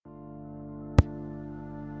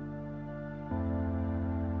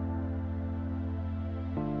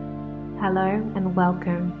Hello and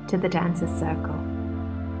welcome to the Dancer's Circle.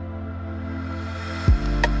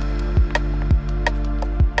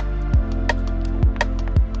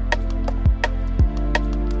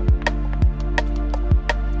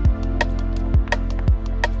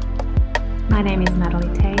 My name is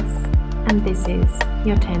Natalie Tace and this is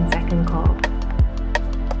your 10-second call.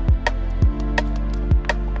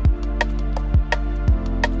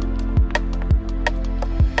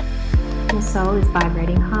 Your soul is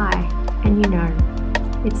vibrating high and you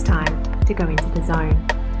know it's time to go into the zone.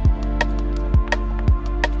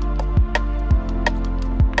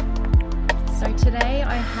 So today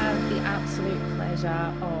I have the absolute pleasure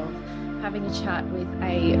of having a chat with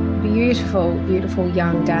a beautiful, beautiful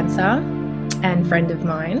young dancer and friend of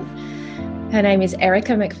mine. Her name is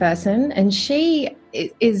Erikka McPherson and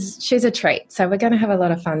she's a treat. So we're going to have a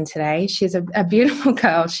lot of fun today. She's a beautiful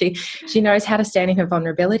girl. She knows how to stand in her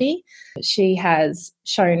vulnerability. She has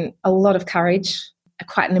shown a lot of courage,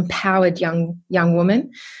 quite an empowered young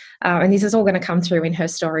woman. And this is all going to come through in her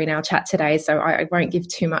story in our chat today, so I won't give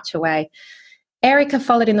too much away. Erikka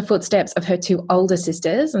followed in the footsteps of her two older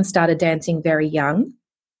sisters and started dancing very young.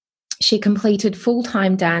 She completed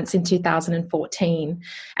full-time dance in 2014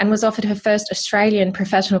 and was offered her first Australian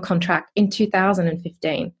professional contract in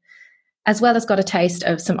 2015, as well as got a taste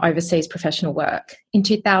of some overseas professional work. In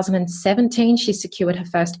 2017, she secured her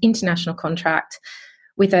first international contract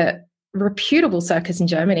with a reputable circus in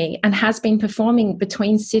Germany and has been performing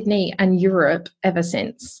between Sydney and Europe ever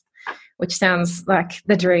since, which sounds like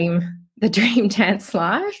the dream dance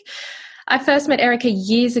life. I first met Erikka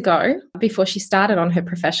years ago before she started on her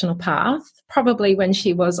professional path, probably when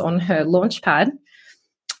she was on her launch pad.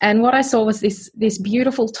 And what I saw was this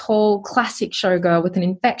beautiful, tall, classic showgirl with an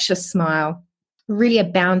infectious smile, really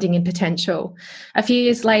abounding in potential. A few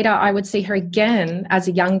years later, I would see her again as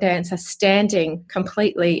a young dancer, standing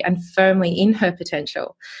completely and firmly in her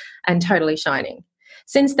potential and totally shining.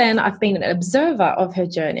 Since then, I've been an observer of her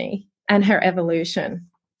journey and her evolution,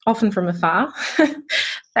 often from afar.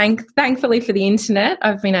 Thankfully for the internet,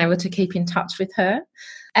 I've been able to keep in touch with her.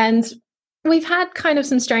 And we've had kind of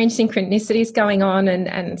some strange synchronicities going on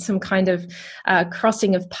and some kind of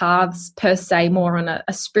crossing of paths per se, more on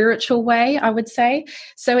a spiritual way, I would say.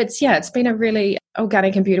 So it's been a really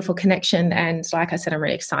organic and beautiful connection. And like I said, I'm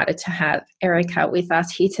really excited to have Erikka with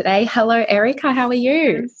us here today. Hello, Erikka. How are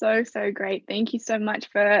you? I'm so great. Thank you so much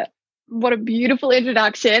for what a beautiful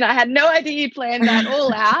introduction. I had no idea you planned that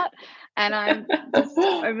all out. And I'm just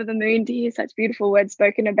over the moon to hear such beautiful words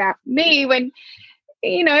spoken about me when,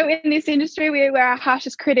 you know, in this industry we're our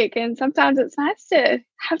harshest critic, and sometimes it's nice to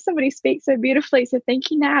have somebody speak so beautifully. So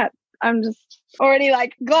thank you, Nat. I'm just already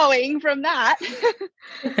like glowing from that.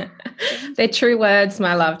 They're true words,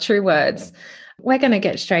 my love, true words. We're going to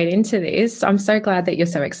get straight into this. I'm so glad that you're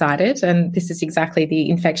so excited. And this is exactly the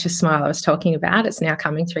infectious smile I was talking about. It's now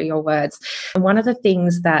coming through your words. And one of the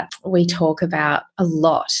things that we talk about a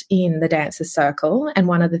lot in the Dancer's Circle, and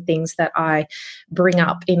one of the things that I bring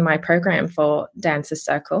up in my program for Dancer's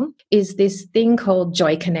Circle, is this thing called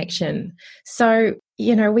joy connection. So,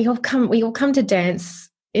 you know, we all come to dance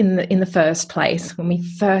in the first place, when we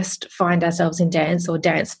first find ourselves in dance or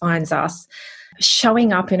dance finds us,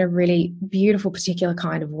 showing up in a really beautiful particular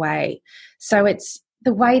kind of way. So it's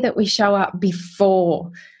the way that we show up before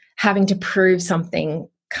having to prove something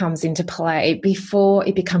comes into play, before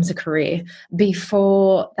it becomes a career,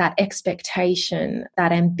 before that expectation,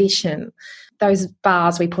 that ambition, those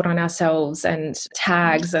bars we put on ourselves and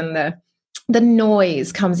tags and the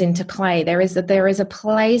noise comes into play. There is a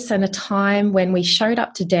place and a time when we showed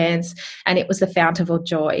up to dance and it was the fountain of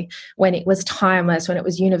joy, when it was timeless, when it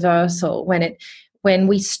was universal, when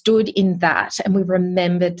we stood in that and we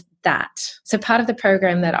remembered that. So part of the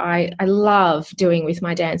program that I love doing with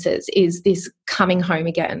my dancers is this coming home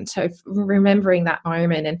again. So remembering that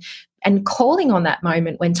moment and calling on that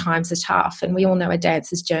moment when times are tough. And we all know a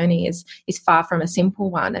dancer's journey is far from a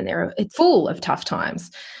simple one, and it's full of tough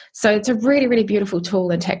times. So it's a really, really beautiful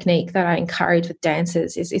tool and technique that I encourage with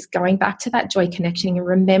dancers is going back to that joy connection and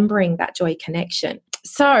remembering that joy connection.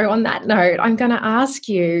 So on that note, I'm going to ask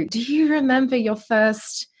you, do you remember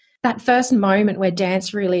that first moment where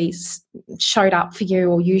dance really showed up for you,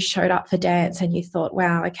 or you showed up for dance and you thought,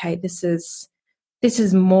 wow, okay, this is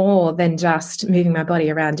more than just moving my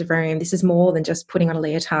body around a room. This is more than just putting on a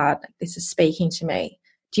leotard. This is speaking to me.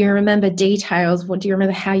 Do you remember details? What do you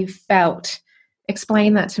remember how you felt?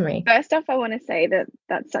 Explain that to me. First off, I want to say that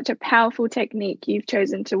that's such a powerful technique you've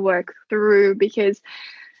chosen to work through, because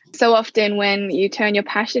so often when you turn your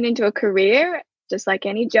passion into a career, just like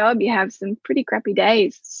any job, you have some pretty crappy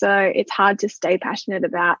days. So it's hard to stay passionate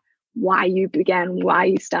about why you began, why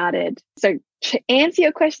you started. So to answer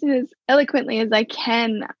your question as eloquently as I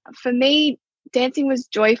can, for me, dancing was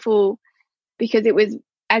joyful because it was,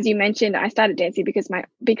 as you mentioned, I started dancing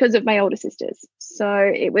because of my older sisters.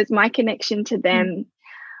 So it was my connection to them.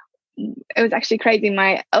 It was actually crazy.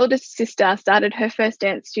 My oldest sister started her first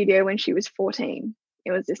dance studio when she was 14.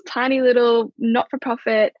 It was this tiny little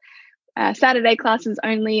not-for-profit Saturday classes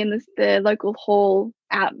only in the local hall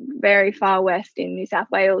out very far west in New South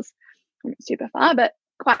Wales. Not super far, but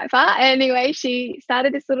quite far. Anyway, she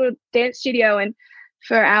started this little dance studio, and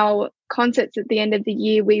for our concerts at the end of the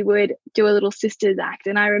year, we would do a little sisters act.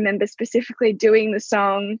 And I remember specifically doing the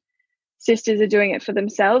song Sisters Are Doing It For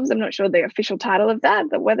Themselves. I'm not sure the official title of that,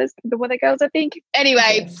 the Weather Girls, I think.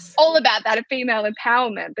 Anyway, yes. All about that, a female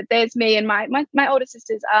empowerment. But there's me, and my older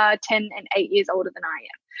sisters are 10 and 8 years older than I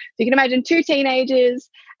am. So you can imagine two teenagers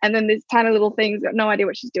and then this tiny little thing's got no idea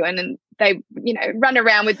what she's doing, and they, run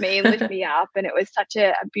around with me and lift me up. And it was such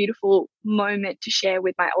a beautiful moment to share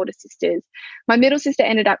with my older sisters. My middle sister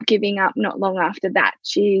ended up giving up not long after that.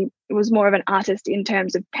 She was more of an artist in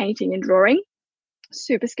terms of painting and drawing,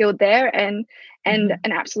 super skilled there, and an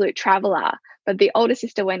absolute traveler. But the older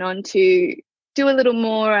sister went on to do a little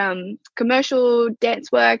more commercial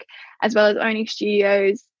dance work, as well as owning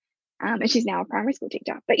studios. And she's now a primary school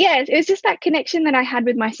teacher. But yeah, it was just that connection that I had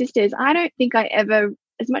with my sisters. I don't think I ever,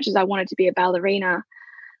 as much as I wanted to be a ballerina,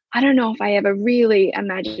 I don't know if I ever really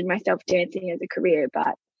imagined myself dancing as a career.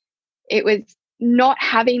 But it was not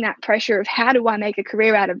having that pressure of how do I make a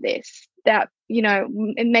career out of this, that,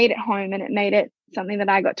 it made it home, and it made it something that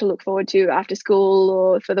I got to look forward to after school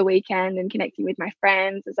or for the weekend, and connecting with my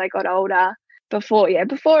friends as I got older. Before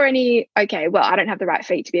any, okay, well, I don't have the right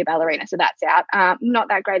feet to be a ballerina, so that's out. Not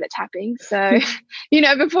that great at tapping. So,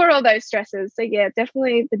 before all those stresses. So yeah,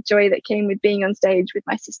 definitely the joy that came with being on stage with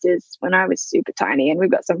my sisters when I was super tiny. And we've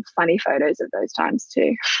got some funny photos of those times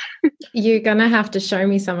too. You're going to have to show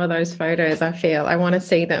me some of those photos. I want to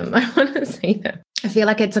see them. I feel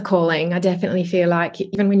like it's a calling. I definitely feel like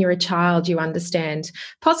even when you're a child, you understand,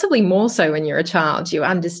 possibly more so when you're a child, you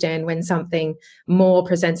understand when something more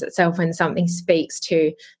presents itself, when something speaks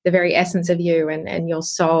to the very essence of you and your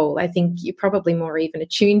soul. I think you're probably more even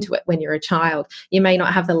attuned to it when you're a child. You may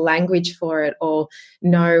not have the language for it or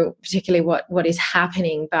know particularly what is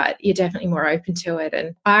happening, but you're definitely more open to it.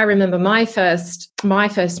 And I remember my first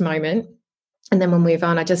moment. And then we'll move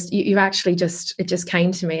on. It just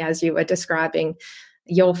came to me as you were describing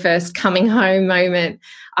your first coming home moment.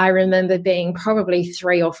 I remember being probably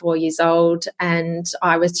 3 or 4 years old, and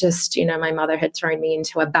I was just, my mother had thrown me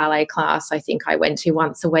into a ballet class. I think I went to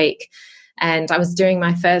once a week, and I was doing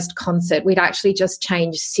my first concert. We'd actually just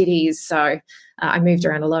changed cities. So I moved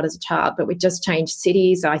around a lot as a child, but we just changed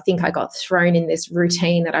cities. I think I got thrown in this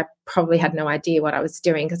routine that I probably had no idea what I was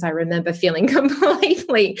doing, because I remember feeling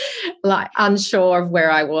completely unsure of where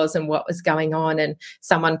I was and what was going on. And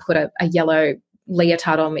someone put a yellow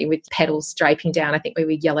leotard on me with petals draping down. I think we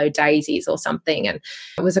were yellow daisies or something. And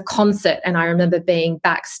it was a concert. And I remember being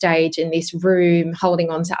backstage in this room, holding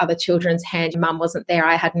on to other children's hands. Mum wasn't there.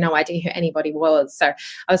 I had no idea who anybody was. So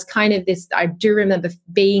I was kind of I do remember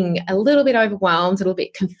being a little bit overwhelmed, a little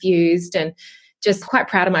bit confused, and just quite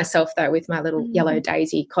proud of myself, though, with my little yellow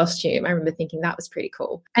daisy costume. I remember thinking that was pretty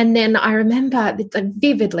cool. And then I remember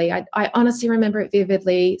vividly, I honestly remember it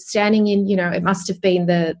vividly, standing in, it must have been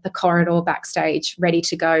the corridor backstage, ready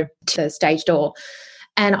to go to the stage door.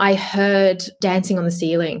 And I heard Dancing on the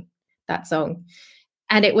Ceiling, that song.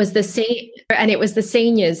 And it was the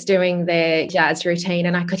seniors doing their jazz routine,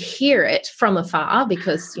 and I could hear it from afar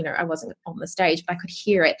because, I wasn't on the stage, but I could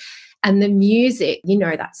hear it. And the music,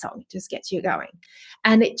 that song just gets you going.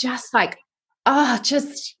 And it just but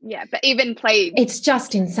even played. It's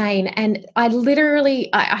just insane. And I literally,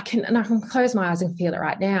 I can close my eyes and feel it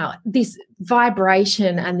right now. This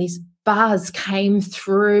vibration and this buzz came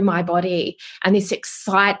through my body, and this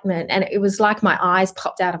excitement, and it was like my eyes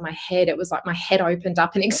popped out of my head. It was like my head opened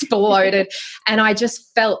up and exploded. And I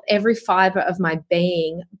just felt every fiber of my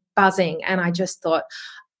being buzzing. And I just thought,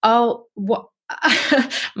 oh, what?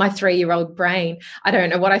 My 3-year-old brain, I don't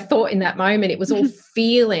know what I thought in that moment. It was all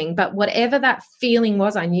feeling, but whatever that feeling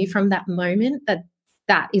was, I knew from that moment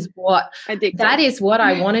that is what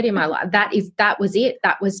I wanted in my life. That was it.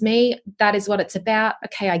 That was me. That is what it's about.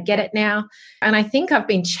 Okay, I get it now. And I think I've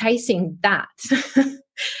been chasing that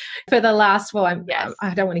for the last,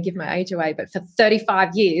 I don't want to give my age away, but for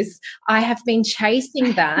 35 years, I have been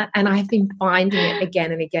chasing that, and I have been finding it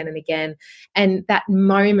again and again and again. And that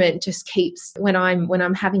moment just keeps, when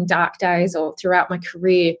I'm having dark days or throughout my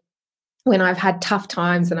career, when I've had tough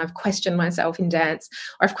times and I've questioned myself in dance,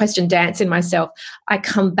 or I've questioned dance in myself, I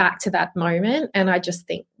come back to that moment and I just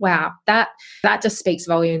think, wow, that just speaks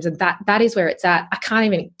volumes, and that is where it's at. I can't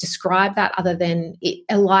even describe that other than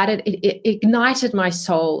it ignited my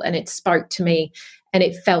soul, and it spoke to me, and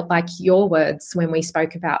it felt like your words when we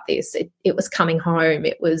spoke about this. It was coming home.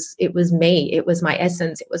 It was me. It was my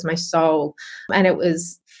essence. It was my soul, and it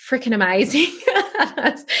was freaking amazing.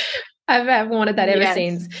 I've wanted that ever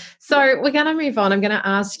since. So we're going to move on. I'm going to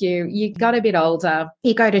ask you, you got a bit older,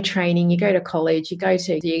 you go to training, you go to college,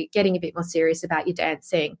 you're getting a bit more serious about your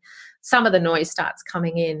dancing. Some of the noise starts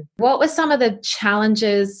coming in. What were some of the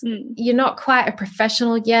challenges? You're not quite a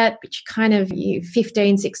professional yet, but you're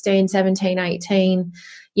 15, 16, 17, 18.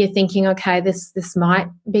 You're thinking, okay, this might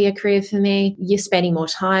be a career for me. You're spending more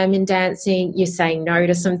time in dancing. You're saying no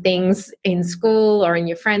to some things in school or in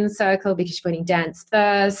your friend circle because you're putting dance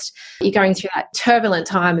first. You're going through that turbulent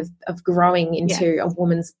time of growing into a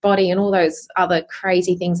woman's body and all those other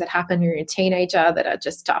crazy things that happen when you're a teenager that are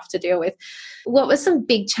just tough to deal with. What were some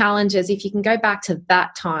big challenges, if you can go back to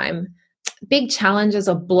that time, big challenges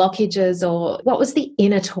or blockages, or what was the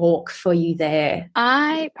inner talk for you there?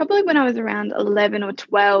 I probably, when I was around 11 or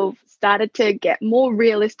 12, started to get more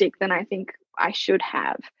realistic than I think I should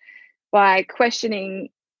have, by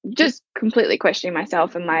just completely questioning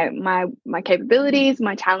myself and my capabilities,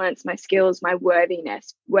 my talents, my skills, my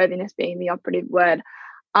worthiness being the operative word.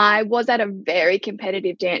 I was at a very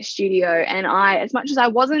competitive dance studio, and as much as I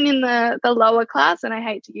wasn't in the lower class, and I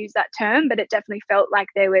hate to use that term, but it definitely felt like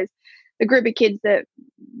there was the group of kids that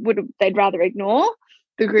they'd rather ignore,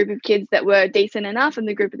 the group of kids that were decent enough, and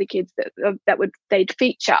the group of the kids they'd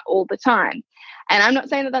feature all the time. And I'm not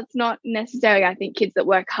saying that that's not necessary. I think kids that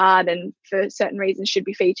work hard and for certain reasons should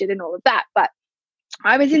be featured and all of that. But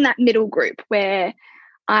I was in that middle group where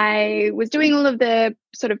I was doing all of the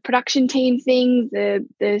sort of production team things,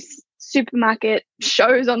 the supermarket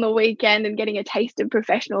shows on the weekend, and getting a taste of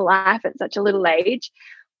professional life at such a little age.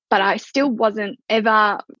 But I still wasn't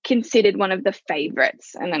ever considered one of the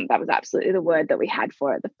favorites. And then that was absolutely the word that we had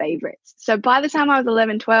for it, the favorites. So by the time I was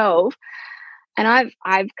 11, 12, and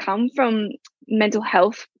I've come from mental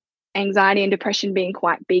health, anxiety and depression being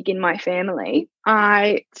quite big in my family,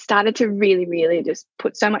 I started to really, really just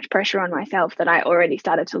put so much pressure on myself that I already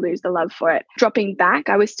started to lose the love for it. Dropping back,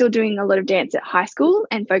 I was still doing a lot of dance at high school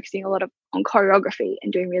and focusing a lot on choreography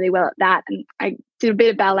and doing really well at that. And I did a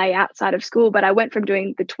bit of ballet outside of school, but I went from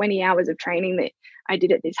doing the 20 hours of training that I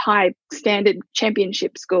did at this high standard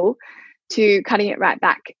championship school to cutting it right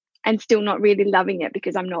back, and still not really loving it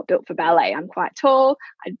because I'm not built for ballet. I'm quite tall.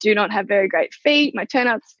 I do not have very great feet. My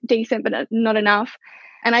turnout's decent, but not enough.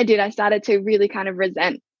 And I started to really kind of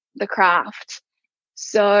resent the craft.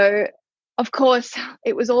 So, of course,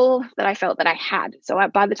 it was all that I felt that I had. So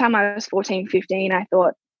by the time I was 14, 15, I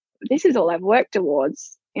thought, this is all I've worked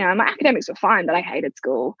towards. You know, my academics were fine, but I hated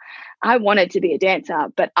school. I wanted to be a dancer,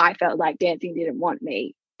 but I felt like dancing didn't want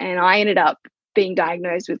me. And I ended up being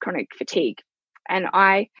diagnosed with chronic fatigue. And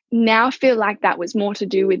I now feel like that was more to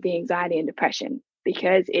do with the anxiety and depression,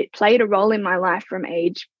 because it played a role in my life from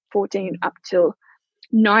age 14 up till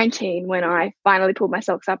 19, when I finally pulled my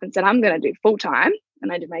socks up and said, I'm going to do full-time.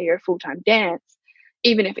 And I did my year of full-time dance,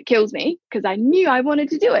 even if it kills me, because I knew I wanted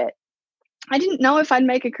to do it. I didn't know if I'd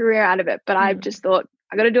make a career out of it, but I just thought,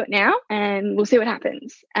 I got to do it now and we'll see what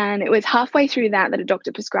happens. And it was halfway through that a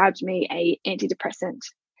doctor prescribed me a antidepressant.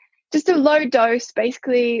 Just a low dose,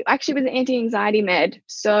 basically. Actually, it was an anti-anxiety med.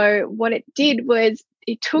 So what it did was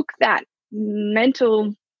it took that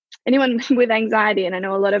mental, anyone with anxiety, and I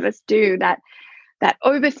know a lot of us do, that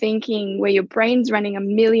overthinking where your brain's running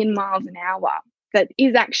 1,000,000 miles an hour, that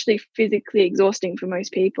is actually physically exhausting for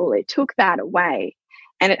most people. It took that away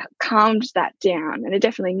and it calmed that down, and it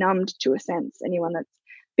definitely numbed to a sense. Anyone that's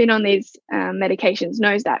been on these medications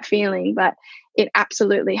knows that feeling, but it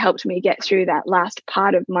absolutely helped me get through that last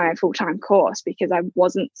part of my full-time course, because I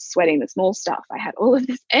wasn't sweating the small stuff. I had all of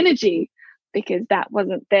this energy because that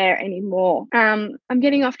wasn't there anymore. I'm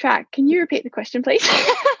getting off track. Can you repeat the question, please?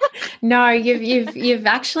 No, you've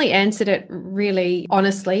actually answered it really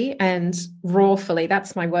honestly and rawfully.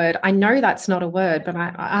 That's my word. I know that's not a word, but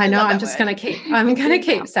I know I'm just going to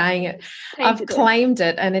keep saying it. I've claimed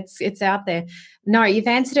it and it's out there. No, you've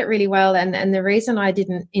answered it really well. And the reason I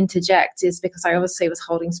didn't interject is because I obviously was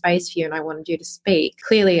holding space for you and I wanted you to speak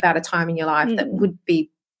clearly about a time in your life that would be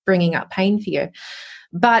bringing up pain for you.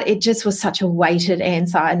 But it just was such a weighted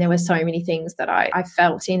answer, and there were so many things that I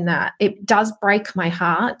felt in that. It does break my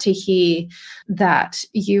heart to hear that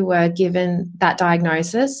you were given that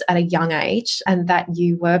diagnosis at a young age and that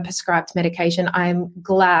you were prescribed medication. I'm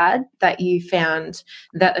glad that you found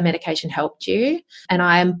that the medication helped you. And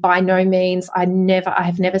I am by no means, I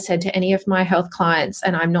have never said to any of my health clients,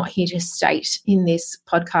 and I'm not here to state in this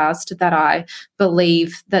podcast that I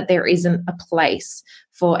believe that there isn't a place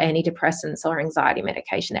for antidepressants or anxiety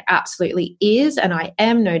medication. There absolutely is, and I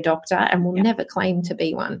am no doctor and will never claim to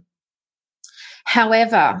be one.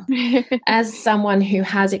 However, as someone who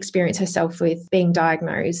has experienced herself with being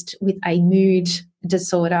diagnosed with a mood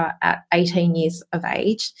disorder at 18 years of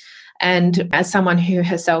age, and as someone who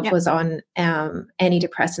herself was on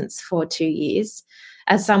antidepressants for 2 years,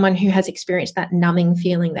 as someone who has experienced that numbing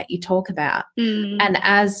feeling that you talk about, and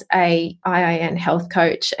as a IIN health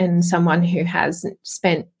coach and someone who has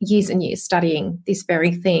spent years and years studying this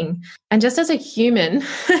very thing, and just as a human,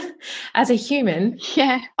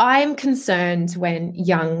 I'm concerned when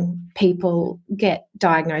young people get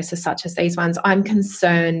diagnoses such as these ones. I'm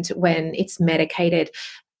concerned when it's medicated.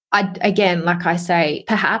 Again, like I say,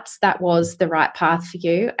 perhaps that was the right path for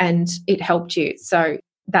you and it helped you. So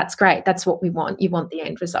that's great. That's what we want. You want the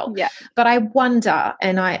end result. Yeah. But I wonder,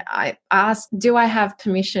 and I ask, do I have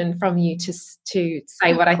permission from you to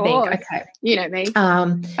say what I think? Okay. You know me.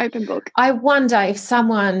 Open book. I wonder if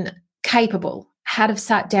someone capable had have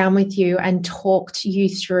sat down with you and talked you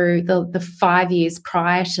through the 5 years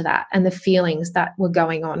prior to that and the feelings that were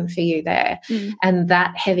going on for you there and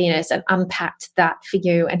that heaviness, and unpacked that for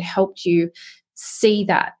you and helped you see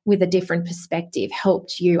that with a different perspective,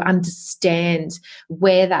 helped you understand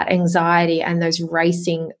where that anxiety and those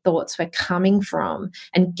racing thoughts were coming from,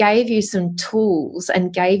 and gave you some tools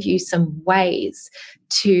and gave you some ways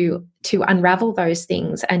to unravel those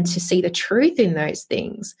things and to see the truth in those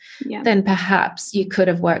things, then perhaps you could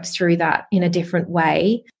have worked through that in a different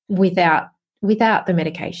way without the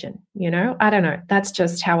medication, I don't know. That's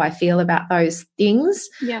just how I feel about those things.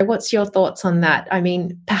 Yeah. What's your thoughts on that? I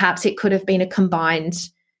mean, perhaps it could have been a combined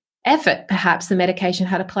effort. Perhaps the medication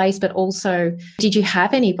had a place, but also, did you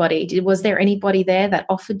have anybody? Was there anybody there that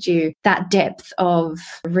offered you that depth of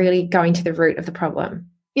really going to the root of the problem?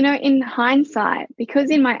 In hindsight, because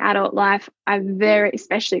in my adult life,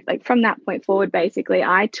 especially like from that point forward, basically,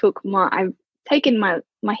 I've taken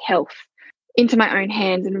my health into my own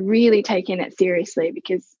hands and really taken it seriously,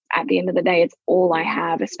 because at the end of the day, it's all I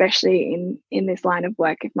have, especially in this line of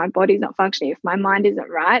work. If my body's not functioning, if my mind isn't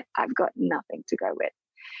right, I've got nothing to go with.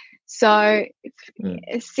 So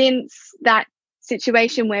since that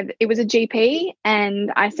situation where it was a GP and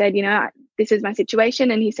I said, this is my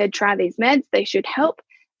situation, and he said, try these meds, they should help.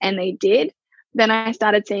 And they did. Then I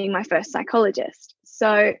started seeing my first psychologist.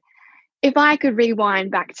 So if I could rewind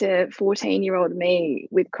back to 14-year-old me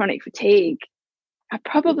with chronic fatigue, I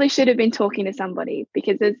probably should have been talking to somebody,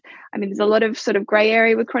 because there's a lot of sort of gray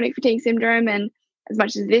area with chronic fatigue syndrome. And as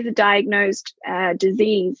much as it is a diagnosed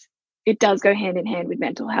disease, it does go hand in hand with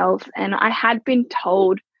mental health. And I had been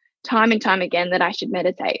told time and time again that I should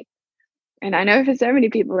meditate. And I know for so many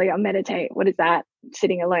people, they go, meditate, what is that?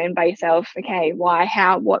 Sitting alone by yourself. Okay, why,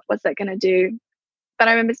 how, what's that going to do? But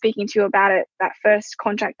I remember speaking to you about it, that first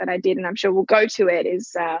contract that I did, and I'm sure we'll go to it,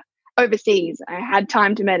 is overseas. I had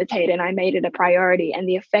time to meditate and I made it a priority. And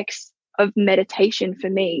the effects of meditation for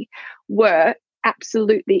me were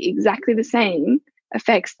absolutely exactly the same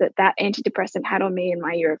effects that antidepressant had on me in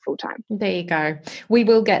my year of full time. There you go. We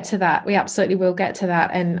will get to that. We absolutely will get to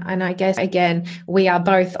that. And I guess, again, we are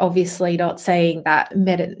both obviously not saying that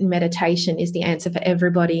meditation is the answer for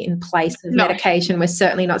everybody in place of medication. We're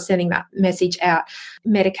certainly not sending that message out.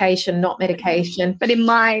 Medication, not medication. But in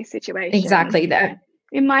my situation. Exactly that.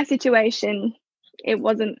 In my situation, it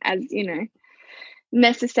wasn't as,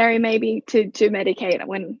 necessary maybe to medicate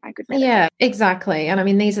when I could meditate. Yeah, exactly. And I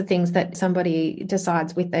mean, these are things that somebody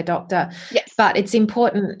decides with their doctor. Yes. But it's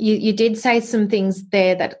important. You did say some things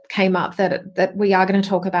there that came up that we are going to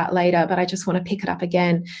talk about later, but I just want to pick it up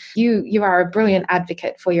again. You are a brilliant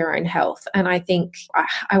advocate for your own health. And I think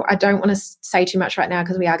I don't want to say too much right now,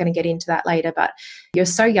 because we are going to get into that later, but you're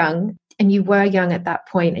so young. And you were young at that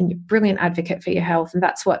point, and you're a brilliant advocate for your health. And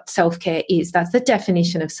that's what self-care is. That's the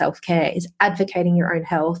definition of self-care, is advocating your own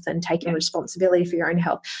health and taking responsibility for your own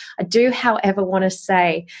health. I do, however, want to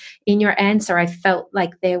say in your answer, I felt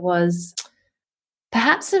like there was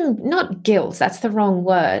perhaps some, not guilt, that's the wrong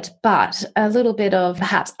word, but a little bit of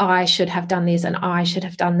perhaps I should have done this and I should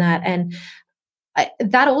have done that. And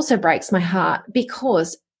that also breaks my heart,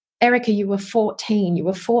 because Erikka, you were 14. You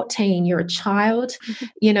were 14. You're a child.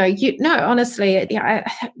 Honestly,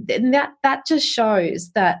 that just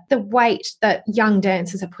shows that the weight that young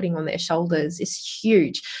dancers are putting on their shoulders is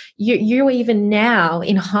huge. You even now,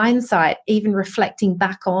 in hindsight, even reflecting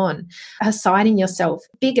back on, assigning yourself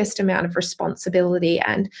biggest amount of responsibility.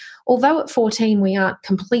 And although at 14 we aren't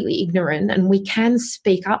completely ignorant and we can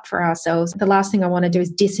speak up for ourselves, the last thing I want to do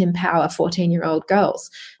is disempower 14-year-old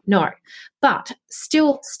girls. No. But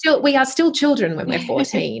still, we are still children when we're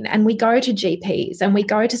 14 and we go to GPs and we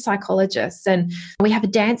go to psychologists and we have a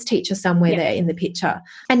dance teacher somewhere there in the picture.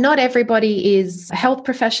 And not everybody is a health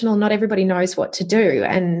professional. Not everybody knows what to do.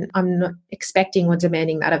 And I'm not expecting or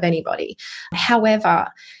demanding that of anybody. However,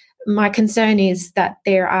 my concern is that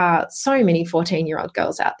there are so many 14-year-old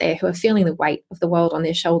girls out there who are feeling the weight of the world on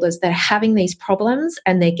their shoulders. They're having these problems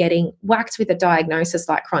and they're getting whacked with a diagnosis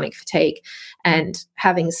like chronic fatigue and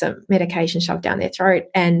having some medication shoved down their throat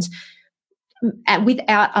and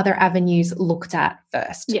without other avenues looked at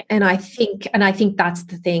first. Yeah. And I think that's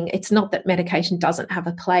the thing. It's not that medication doesn't have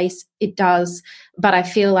a place. It does. But I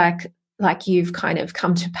feel like you've kind of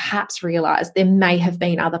come to perhaps realize there may have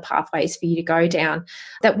been other pathways for you to go down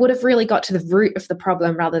that would have really got to the root of the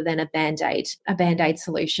problem rather than a Band-Aid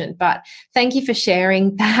solution. But thank you for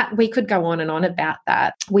sharing that. We could go on and on about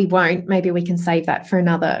that. We won't. Maybe we can save that for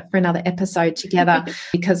another episode together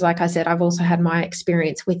because, like I said, I've also had my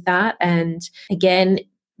experience with that. And again,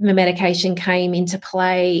 the medication came into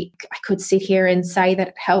play. I could sit here and say that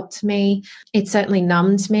it helped me. It certainly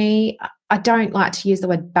numbed me. I don't like to use the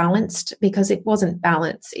word balanced because it wasn't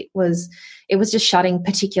balanced. It was just shutting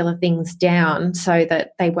particular things down so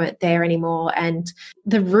that they weren't there anymore. And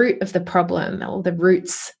the root of the problem, or the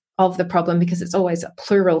roots of the problem, because it's always a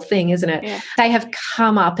plural thing, isn't it? Yeah. They have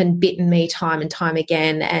come up and bitten me time and time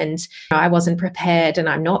again. And I wasn't prepared, and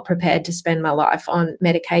I'm not prepared to spend my life on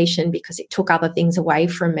medication because it took other things away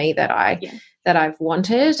from me that I've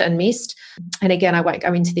wanted and missed. And again, I won't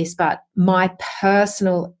go into this, but my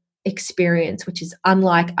personal experience, which is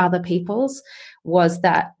unlike other people's, was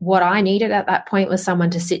that what I needed at that point was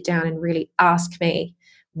someone to sit down and really ask me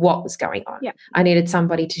what was going on. Yep. I needed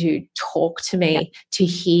somebody to talk to me, to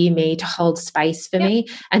hear me, to hold space for me,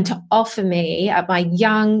 and to offer me at my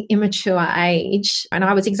young, immature age, and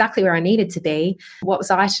I was exactly where I needed to be. What was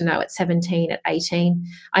I to know at 17, at 18?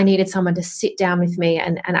 I needed someone to sit down with me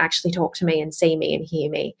and actually talk to me and see me and hear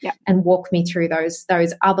me and walk me through those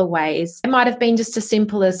other ways. It might have been just as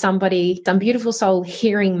simple as some beautiful soul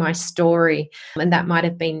hearing my story, and that might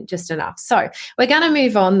have been just enough. So we're going to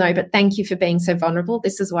move on though, but thank you for being so vulnerable.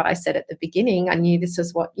 This is what I said at the beginning. I knew this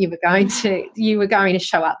is what you were going to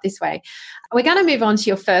show up this way. We're going to move on to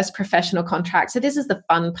your first professional contract. So this is the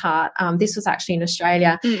fun part. This was actually in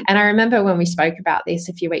Australia. And I remember when we spoke about this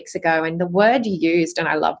a few weeks ago, and the word you used, and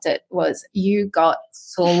I loved it, was you got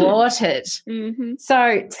slaughtered. Mm-hmm.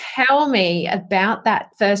 So tell me about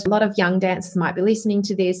that first. A lot of young dancers might be listening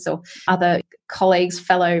to this, or other colleagues,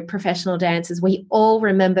 fellow professional dancers. We all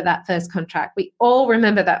remember that first contract. We all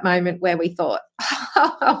remember that moment where we thought,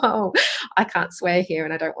 oh, I can't swear here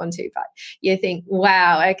and I don't want to, but you think,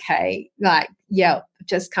 wow, okay,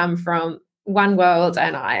 just come from one world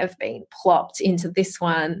and I have been plopped into this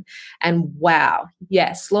one, and wow,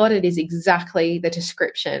 slaughtered is exactly the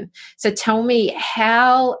description. So tell me,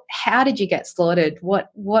 how did you get slaughtered? What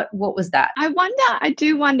was that? I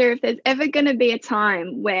do wonder if there's ever going to be a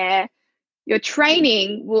time where your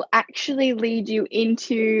training will actually lead you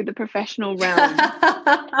into the professional realm.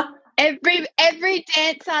 Every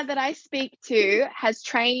dancer that I speak to has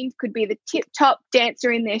trained, could be the tip top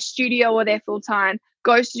dancer in their studio or their full time,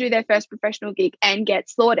 goes to do their first professional gig and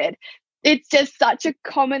gets slaughtered. It's just such a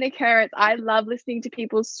common occurrence. I love listening to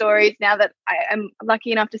people's stories now that I am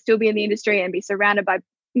lucky enough to still be in the industry and be surrounded by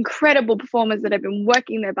incredible performers that have been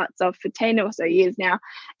working their butts off for 10 or so years now,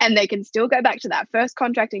 and they can still go back to that first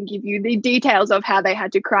contract and give you the details of how they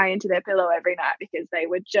had to cry into their pillow every night because they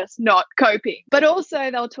were just not coping. But also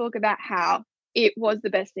they'll talk about how it was the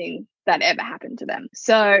best thing that ever happened to them.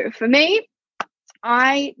 So for me,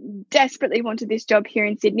 I desperately wanted this job here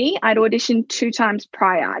in Sydney. I'd auditioned 2 times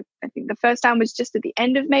prior. I think the first time was just at the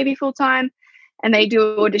end of maybe full time, and they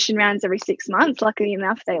do audition rounds every 6 months. Luckily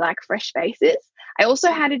enough, they like fresh faces. I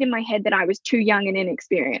also had it in my head that I was too young and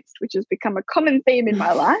inexperienced, which has become a common theme in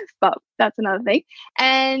my life, but that's another thing.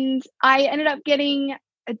 And I ended up getting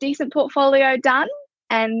a decent portfolio done.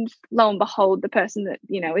 And lo and behold, the person that,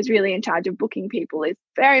 is really in charge of booking people is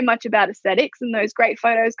very much about aesthetics, and those great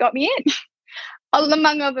photos got me in,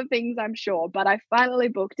 among other things, I'm sure. But I finally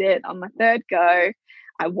booked it on my 3rd go.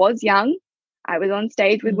 I was young. I was on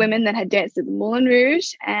stage with women that had danced at the Moulin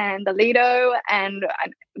Rouge and the Lido and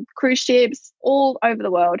cruise ships all over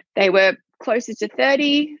the world. They were closer to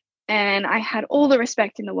 30 and I had all the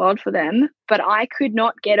respect in the world for them, but I could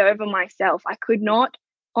not get over myself. I could not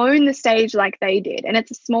own the stage like they did. And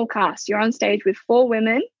it's a small cast. You're on stage with 4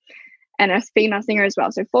 women and a female singer as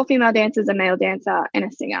well. So 4 female dancers, a male dancer, and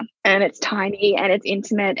a singer. And it's tiny and it's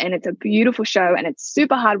intimate and it's a beautiful show and it's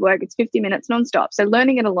super hard work. It's 50 minutes nonstop. So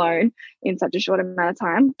learning it alone in such a short amount of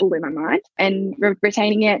time blew my mind, and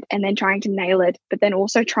retaining it and then trying to nail it, but then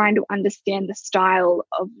also trying to understand the style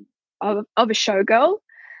of a showgirl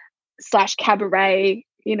 / cabaret.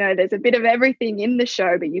 You know, there's a bit of everything in the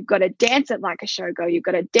show, but you've got to dance it like a showgirl. You've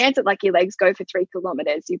got to dance it like your legs go for 3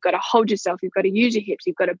 kilometers. You've got to hold yourself. You've got to use your hips.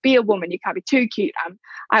 You've got to be a woman. You can't be too cute.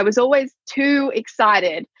 I was always too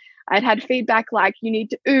excited. I'd had feedback like, you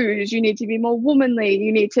need to ooze. You need to be more womanly.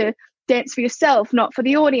 You need to dance for yourself, not for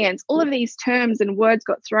the audience. All of these terms and words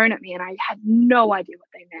got thrown at me and I had no idea what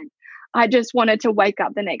they meant. I just wanted to wake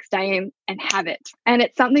up the next day and have it. And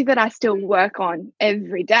it's something that I still work on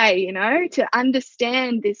every day, you know, to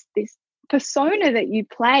understand this persona that you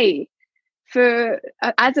play for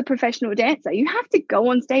as a professional dancer. You have to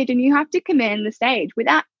go on stage and you have to command the stage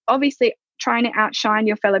without obviously trying to outshine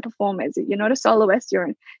your fellow performers. You're not a soloist, you're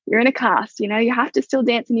in a cast, you know, you have to still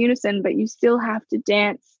dance in unison, but you still have to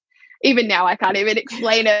dance. Even now, I can't even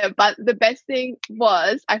explain it. But the best thing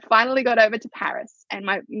was I finally got over to Paris, and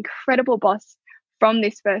my incredible boss from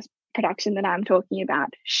this first production that I'm talking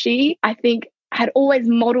about, she, I think, had always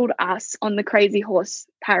modeled us on the Crazy Horse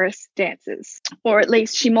Paris dancers, or at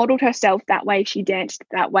least she modeled herself that way. She danced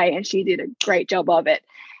that way and she did a great job of it,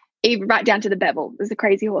 even right down to the bevel. There's the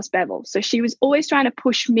Crazy Horse bevel. So she was always trying to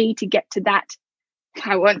push me to get to that.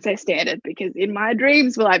 I won't say standard, because in my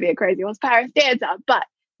dreams will I be a Crazy Horse Paris dancer, but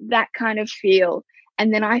that kind of feel.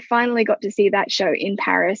 And then I finally got to see that show in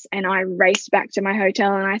Paris, and I raced back to my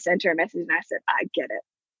hotel and I sent her a message and I said, I get it.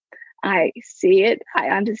 I see it. I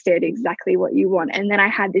understand exactly what you want. And then I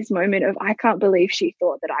had this moment of, I can't believe she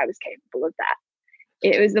thought that I was capable of that.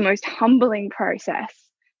 It was the most humbling process.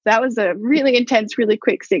 That was a really intense, really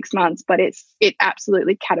quick 6 months, but it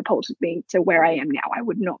absolutely catapulted me to where I am now. I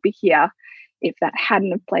would not be here if that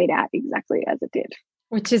hadn't have played out exactly as it did.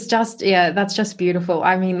 Which is just, yeah, that's just beautiful.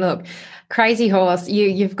 I mean, look, Crazy Horse,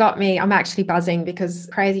 you've got me. I'm actually buzzing because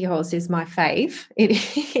Crazy Horse is my fave. It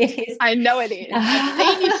is. I know it is. I've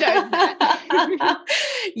seen you show that.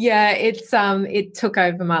 Yeah, it took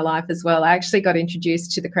over my life as well. I actually got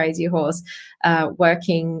introduced to the Crazy Horse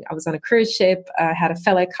working. I was on a cruise ship. I had a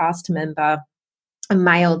fellow cast member, a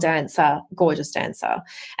male dancer, gorgeous dancer,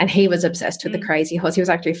 and he was obsessed with the Crazy Horse. He was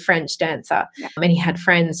actually a French dancer, and he had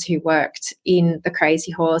friends who worked in the Crazy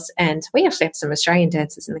Horse, and we actually have some Australian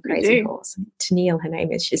dancers in the Crazy Horse. Tennille, her name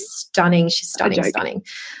is. She's stunning. She's stunning.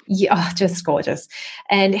 Yeah, just gorgeous.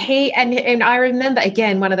 And and I remember,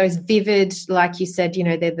 again, one of those vivid, like you said, you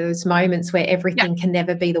know, there are those moments where everything can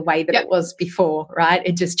never be the way that it was before, right?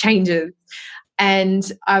 It just changes.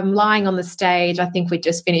 And I'm lying on the stage. I think we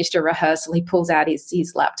just finished a rehearsal. He pulls out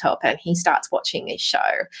his laptop and he starts watching his show.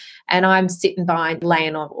 And I'm sitting by,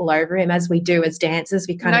 laying all over him, as we do as dancers.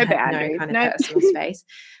 We kind of have no kind of personal space.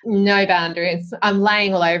 No boundaries. I'm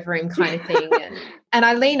laying all over him kind of thing. And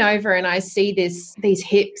I lean over and I see these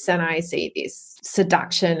hips, and I see this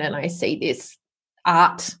seduction, and I see this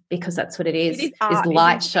art, because that's what it is. This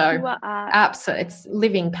light show. Absolutely. It's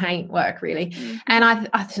living paint work, really. And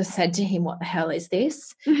I just said to him, what the hell is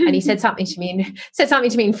this? And he said something to me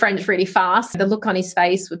in French really fast. The look on his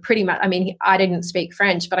face was pretty much, I mean, I didn't speak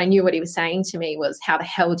French, but I knew what he was saying to me was, how the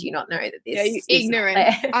hell do you not know that this is ignorant,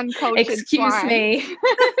 uncultured Excuse swine. me.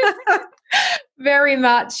 Very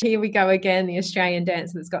much. Here we go again, the Australian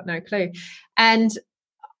dancer that's got no clue. And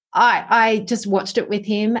I just watched it with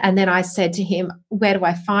him, and then I said to him, where do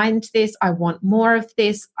I find this? I want more of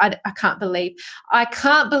this. I can't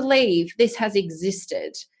believe this has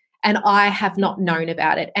existed and I have not known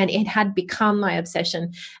about it. And it had become my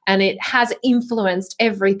obsession, and it has influenced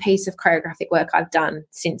every piece of choreographic work I've done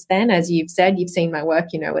since then. As you've said, you've seen my work,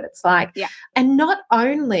 you know what it's like. Yeah. And not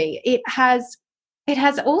only it has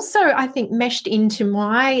also, I think, meshed into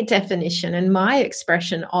my definition and my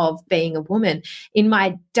expression of being a woman in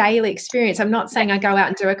my daily experience. I'm not saying I go out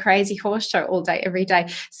and do a Crazy Horse show all day, every day.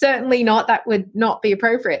 Certainly not. That would not be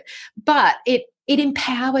appropriate. But it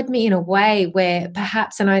empowered me in a way where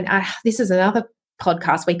perhaps, and I this is another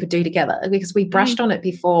podcast we could do together, because we brushed on it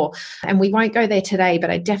before, and we won't go there today, but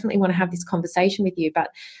I definitely want to have this conversation with you. But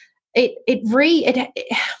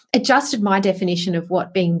adjusted my definition of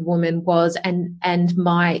what being woman was and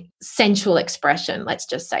my sensual expression, let's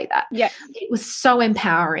just say that. Yeah. It was so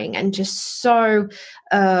empowering and just so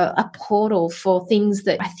a portal for things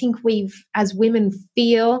that I think we've, as women,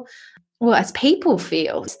 feel, well, as people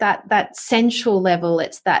feel. It's that sensual level,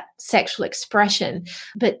 it's that sexual expression,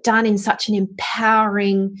 but done in such an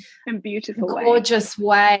empowering and beautiful gorgeous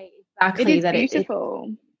way. Exactly. It is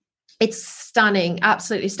beautiful. It's stunning,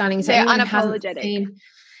 absolutely stunning. So they're anyone unapologetic.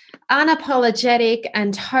 Unapologetic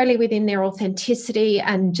and totally within their authenticity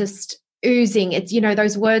and just oozing. It's,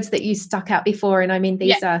 those words that you stuck out before. And I mean,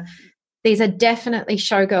 these are definitely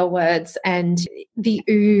showgirl words, and the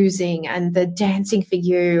oozing and the dancing for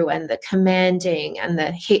you and the commanding and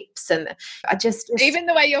the hips and I just even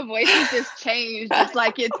the way your voice has just changed. It's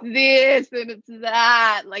like it's this and it's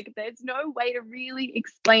that. Like there's no way to really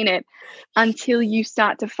explain it until you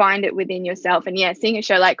start to find it within yourself. And yeah, seeing a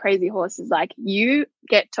show like Crazy Horse is like you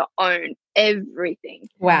get to own everything.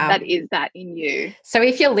 Wow. That is that in you. So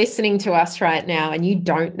if you're listening to us right now and you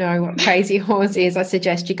don't know what Crazy Horse is, I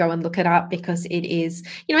suggest you go and look it up, because it is,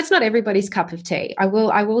 it's not everybody's cup of tea. I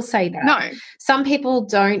will say that. No. Some people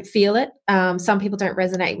don't feel it. Some people don't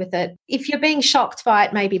resonate with it. If you're being shocked by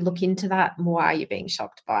it, maybe look into that. Why are you being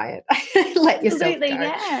shocked by it? Let yourself go.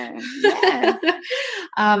 Yeah.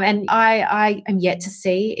 And I am yet to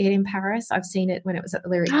see it in Paris. I've seen it when it was at the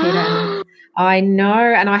Lyric Theatre. I know,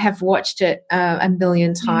 and I have watched it a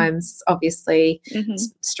million times, obviously,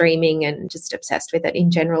 streaming, and just obsessed with it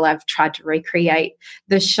in general. I've tried to recreate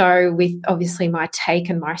the show with obviously my take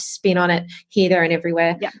and my spin on it here, there and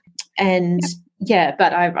everywhere. Yeah. And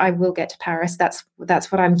but I will get to Paris. That's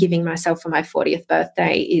what I'm giving myself for my 40th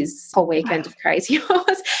birthday, is a whole weekend of Crazy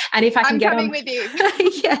Horse. And if I can get on with you.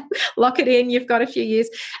 lock it in. You've got a few years,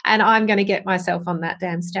 and I'm going to get myself on that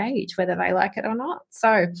damn stage, whether they like it or not.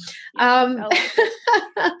 So,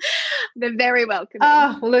 they're very welcoming.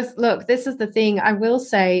 Oh, well, look, this is the thing I will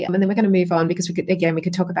say, and then we're going to move on, because we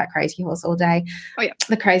could talk about Crazy Horse all day. Oh yeah,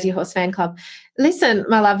 the Crazy Horse fan club. Listen,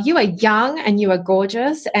 my love, you are young and you are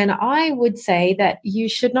gorgeous, and I would say that you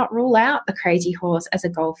should not rule out the Crazy Horse as a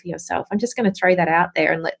goal for yourself. I'm just going to throw that out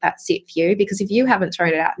there and let that sit for you, because if you haven't thrown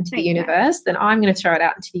it out into the universe, then I'm going to throw it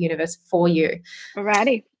out into the universe for you.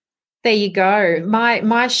 Alrighty. There you go.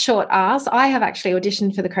 My short ass, I have actually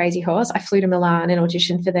auditioned for the Crazy Horse. I flew to Milan and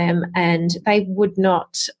auditioned for them, and they would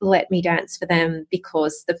not let me dance for them,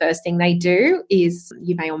 because the first thing they do is,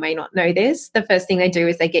 you may or may not know this, the first thing they do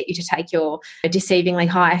is they get you to take your deceivingly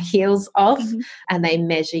high heels off, and they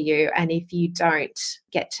measure you. And if you don't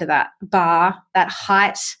get to that bar, that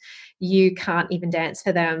height, you can't even dance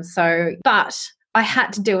for them. So, but I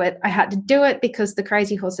had to do it. I had to do it because the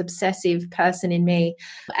Crazy Horse obsessive person in me,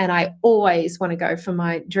 and I always want to go for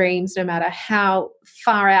my dreams, no matter how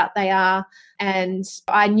far out they are. And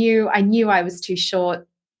I knew I was too short.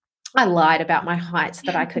 I lied about my height so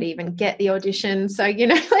that I could even get the audition. So,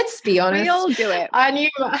 let's be honest. We all do it. I knew.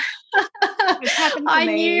 It's happened to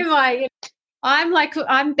me.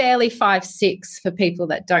 I'm barely 5'6" for people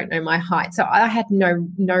that don't know my height. So I had no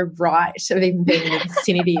right of even being in the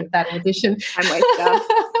vicinity of that audition. I'm with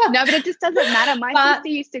you. No, but it just doesn't matter. My sister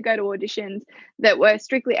used to go to auditions that were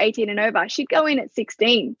strictly 18 and over. She'd go in at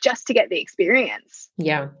 16 just to get the experience.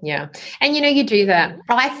 Yeah. And, you do that.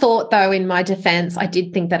 I thought, though, in my defense, I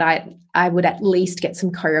did think that I would at least get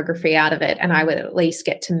some choreography out of it, and I would at least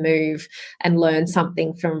get to move and learn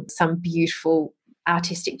something from some beautiful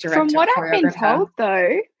artistic director. From what I've been told,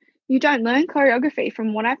 though, you don't learn choreography.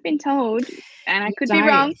 From what I've been told, and I could be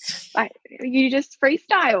wrong, like you just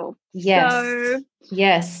freestyle. Yes. So,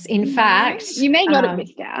 yes. In fact, you may not have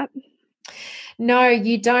missed out. No,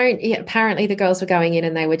 you don't. Yeah, apparently the girls were going in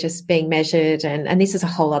and they were just being measured, and this is a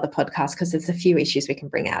whole other podcast, because there's a few issues we can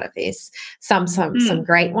bring out of this. Some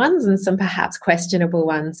great ones and some perhaps questionable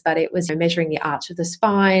ones, but it was measuring the arch of the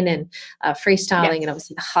spine and freestyling, and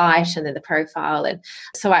obviously the height and then the profile. And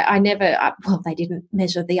so I never, they didn't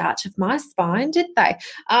measure the arch of my spine, did they?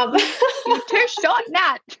 You're too short,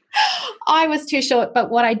 Nat. I was too short, but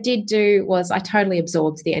what I did do was I totally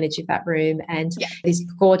absorbed the energy of that room, and this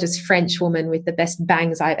gorgeous French woman with the best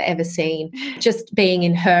bangs I've ever seen, just being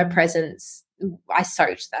in her presence, I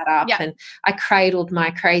soaked that up, and I cradled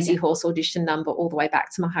my Crazy Horse audition number all the way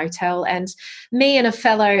back to my hotel. And me and a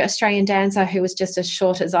fellow Australian dancer who was just as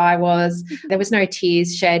short as I was, there was no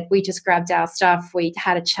tears shed. We just grabbed our stuff, we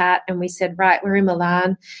had a chat, and we said, right, we're in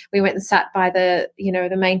Milan. We went and sat by the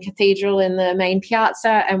main cathedral in the main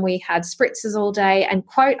piazza, and we had spritzers all day. And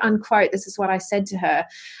quote unquote, this is what I said to her.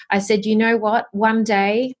 I said, you know what? One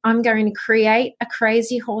day I'm going to create a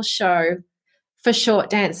Crazy Horse show for short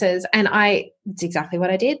dancers. And I it's exactly what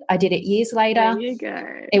I did. I did it years later. There you go.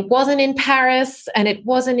 It wasn't in Paris, and it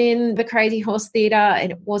wasn't in the Crazy Horse Theatre,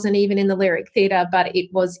 and it wasn't even in the Lyric Theatre, but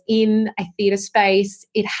it was in a theatre space.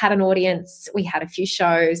 It had an audience. We had a few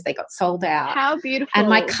shows. They got sold out. How beautiful. And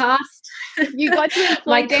my cast... You got to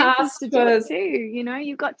employ dancers to do was, it too. You know,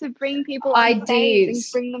 you got to bring people on stage and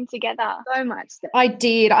bring them together so much. I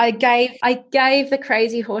did. I gave the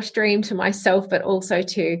Crazy Horse dream to myself, but also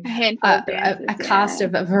to a handful of dancers, a cast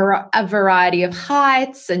of a variety of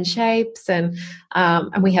heights and shapes, and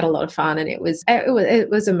we had a lot of fun. And it was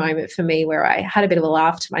a moment for me where I had a bit of a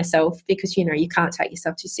laugh to myself, because you know you can't take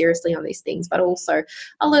yourself too seriously on these things, but also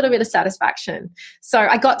a little bit of satisfaction. So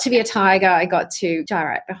I got to be a tiger. I got to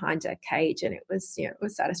gyrate behind a cage, and it was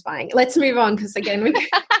satisfying. Let's move on, because again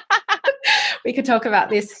we could talk about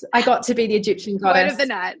this. I got to be the Egyptian goddess. Word of the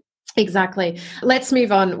night. Exactly. Let's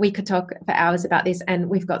move on. We could talk for hours about this, and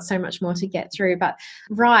we've got so much more to get through. But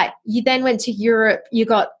right, you then went to Europe. You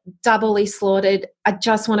got doubly slaughtered. I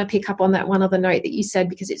just want to pick up on that one other note that you said,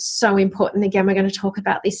 because it's so important. Again, we're going to talk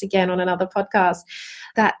about this again on another podcast.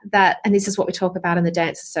 That and this is what we talk about in the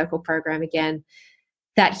Dancer Circle program again.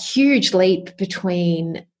 That huge leap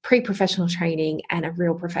between pre-professional training and a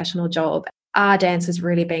real professional job. Are dancers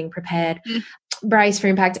really being prepared? Brace for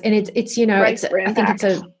impact. And it's I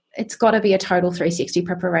think it's got to be a total 360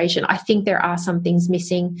 preparation. I think there are some things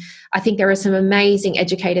missing. I think there are some amazing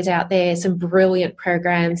educators out there, some brilliant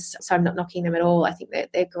programs. So I'm not knocking them at all. I think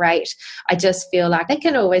they're great. I just feel like they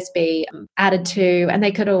can always be added to, and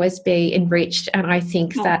they could always be enriched. And I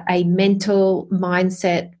think that a mental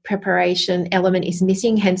mindset preparation element is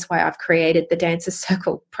missing, hence why I've created the Dancer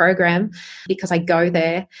Circle program, because I go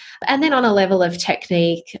there. And then on a level of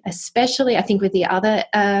technique, especially I think with the other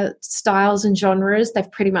styles and genres,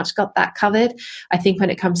 they've pretty much got that covered. I think when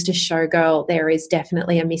it comes to Showgirl, there is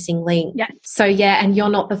definitely a missing link. Yes. So yeah, and you're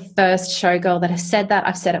not the first Showgirl that has said that.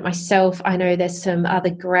 I've said it myself. I know there's some other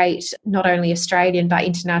great, not only Australian, but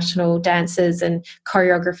international dancers and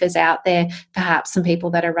choreographers out there, perhaps some people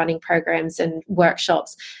that are running programs and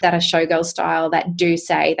workshops that are Showgirl style, that do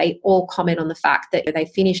say, they all comment on the fact that they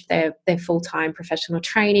finished their full-time professional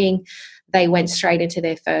training. They went straight into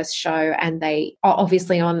their first show, and they are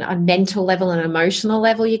obviously on a mental level and emotional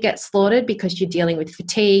level, you get slaughtered, because you're dealing with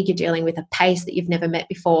fatigue, you're dealing with a pace that you've never met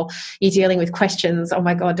before, you're dealing with questions, oh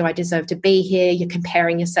my God, do I deserve to be here? You're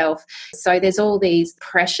comparing yourself. So there's all these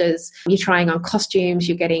pressures. You're trying on costumes,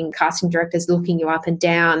 you're getting casting directors looking you up and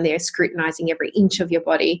down, they're scrutinizing every inch of your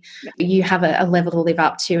body. You have a level to live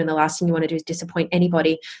up to, and the last thing you want to do is disappoint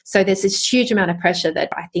anybody. So there's this huge amount of pressure that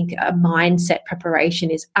I think a mindset preparation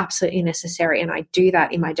is absolutely necessary. And I do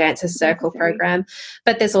that in my Dancer Circle program.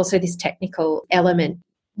 But there's also this technical element.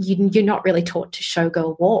 You're not really taught to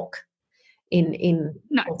Showgirl walk.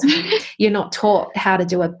 No. You're not taught how to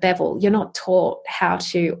do a bevel. You're not taught how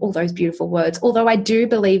to, all those beautiful words. Although I do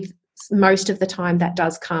believe most of the time that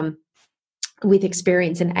does come with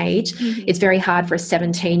experience and age. It's very hard for a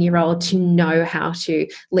 17-year-old to know how to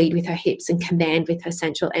lead with her hips and command with her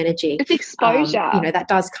sensual energy. It's exposure. That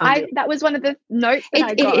does come. That was one of the notes that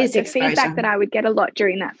I got. It is the exposure. Feedback that I would get a lot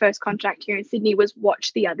during that first contract here in Sydney was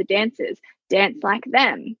watch the other dancers, dance like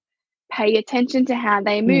them. Pay attention to how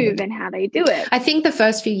they move and how they do it. I think the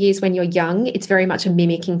first few years when you're young, it's very much a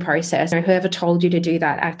mimicking process. Whoever told you to do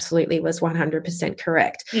that absolutely was 100%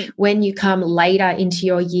 correct. When you come later into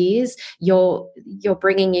your years, you're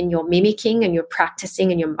bringing in your mimicking and you're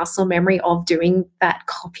practicing and your muscle memory of doing that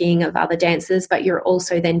copying of other dancers, but you're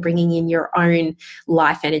also then bringing in your own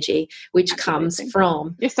life energy, which comes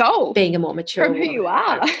from your soul, being a more mature from who you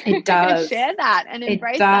are. It does. Share that and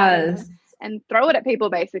embrace that. And throw it at people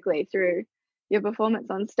basically through your performance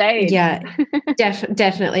on stage. Yeah,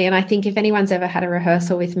 definitely. And I think if anyone's ever had a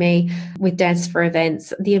rehearsal with me with Dance for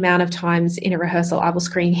Events, the amount of times in a rehearsal I will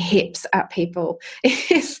scream hips at people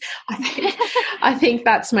is, I think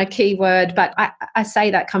that's my key word. But I say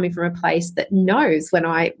that coming from a place that knows when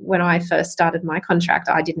I first started my contract,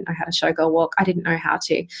 I didn't know how to Showgirl walk. I didn't know how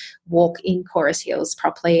to walk in chorus heels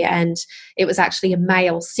properly. And it was actually a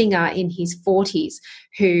male singer in his 40s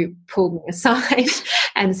who pulled me aside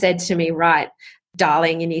and said to me, right,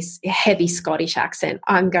 darling, in his heavy Scottish accent,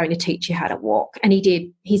 I'm going to teach you how to walk. And he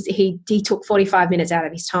did. He took 45 minutes out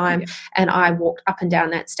of his time, and I walked up and down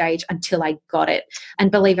that stage until I got it.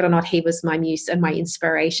 And believe it or not, he was my muse and my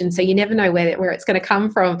inspiration. So you never know where it's going to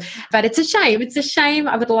come from. But it's a shame. It's a shame.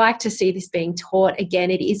 I would like to see this being taught.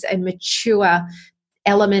 Again, it is a mature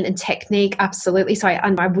element and technique, absolutely. So I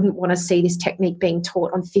wouldn't want to see this technique being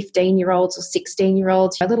taught on 15-year-olds or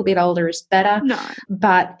 16-year-olds. A little bit older is better. No.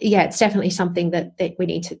 But yeah, it's definitely something that we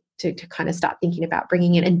need to to kind of start thinking about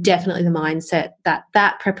bringing in, and definitely the mindset that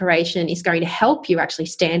that preparation is going to help you actually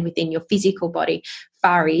stand within your physical body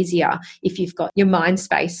far easier if you've got your mind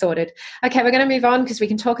space sorted. Okay, we're going to move on because we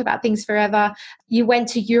can talk about things forever. You went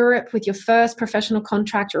to Europe with your first professional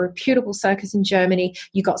contract, a reputable circus in Germany.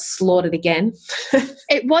 You got slaughtered again.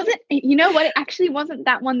 It wasn't, you know what? It actually wasn't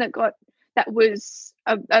that one that was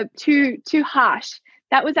too harsh.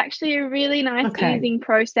 That was actually a really nice, easing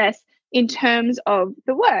process in terms of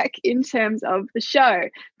the work, in terms of the show.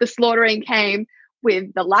 The slaughtering came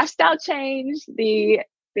with the lifestyle change, the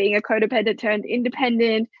being a codependent turned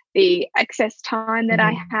independent, the excess time that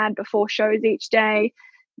I had before shows each day,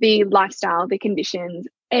 the lifestyle, the conditions,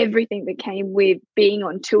 everything that came with being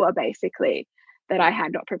on tour, basically, that I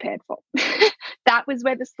had not prepared for. That was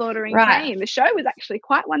where the slaughtering came. The show was actually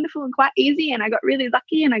quite wonderful and quite easy, and I got really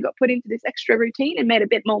lucky and I got put into this extra routine and made a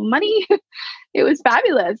bit more money. It was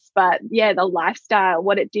fabulous. But yeah, the lifestyle,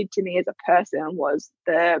 what it did to me as a person was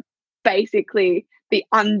basically the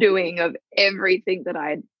undoing of everything that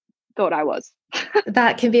I thought I was.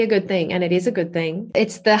 That can be a good thing, and it is a good thing.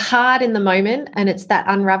 It's the hard in the moment, and it's that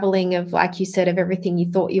unraveling of, like you said, of everything you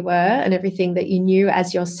thought you were and everything that you knew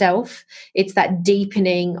as yourself. It's that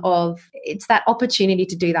deepening it's that opportunity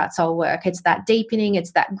to do that soul work. It's that deepening,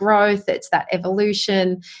 it's that growth, it's that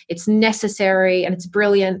evolution. It's necessary and it's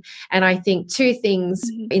brilliant. And I think two things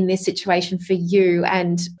in this situation for you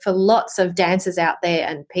and for lots of dancers out there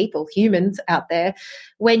and people, humans out there,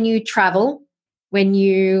 when you travel,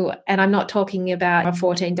 and I'm not talking about a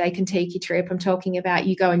 14-day Kentucky trip, I'm talking about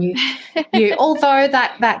you go and you although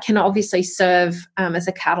that can obviously serve as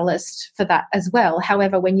a catalyst for that as well.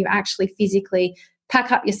 However, when you actually physically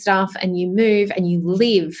pack up your stuff and you move and you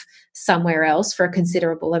live somewhere else for a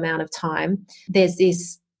considerable amount of time, there's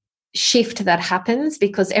this shift that happens,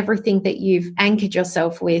 because everything that you've anchored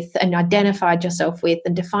yourself with and identified yourself with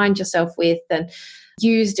and defined yourself with and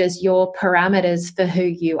used as your parameters for who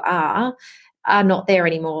you are not there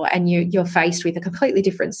anymore, and you're faced with a completely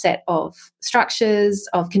different set of structures,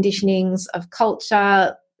 of conditionings, of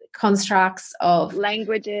culture, constructs, of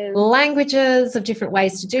languages, of different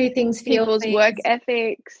ways to do things, people's work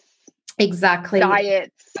ethics,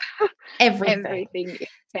 diets, everything.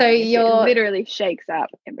 So it literally shakes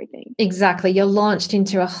up everything. Exactly. You're launched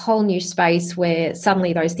into a whole new space where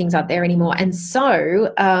suddenly those things aren't there anymore. And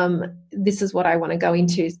so this is what I want to go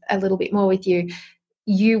into a little bit more with you.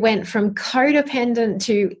 You went from codependent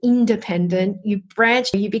to independent. You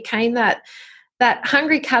became that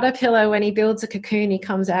hungry caterpillar. When he builds a cocoon, he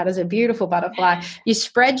comes out as a beautiful butterfly. You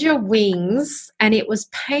spread your wings, and it was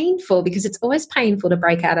painful, because it's always painful to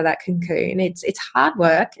break out of that cocoon. It's hard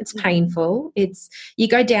work. It's painful. You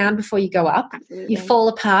go down before you go up. Absolutely. You fall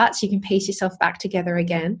apart so you can piece yourself back together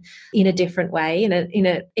again in a different way, in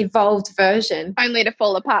an evolved version. Only to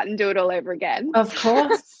fall apart and do it all over again. Of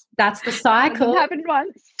course. That's the cycle. It happened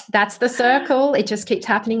once. That's the circle. It just keeps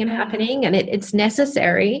happening and happening, and it's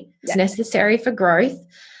necessary. It's necessary for growth,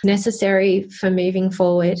 necessary for moving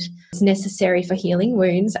forward. It's necessary for healing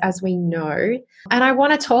wounds, as we know. And I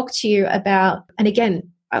want to talk to you about, and again,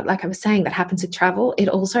 like I was saying, that happens with travel. It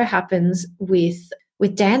also happens with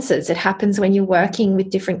dancers. It happens when you're working with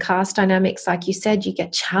different cast dynamics. Like you said, you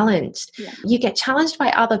get challenged. Yeah. You get challenged by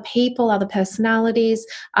other people, other personalities,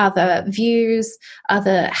 other views,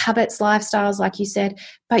 other habits, lifestyles, like you said.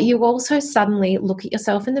 But you also suddenly look at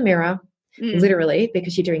yourself in the mirror, literally,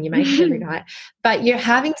 because you're doing your makeup every night. But you're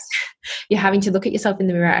having to look at yourself in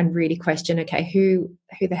the mirror and really question, okay, who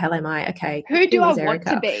the hell am I? Okay, who do I Erikka want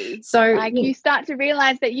to be? So you start to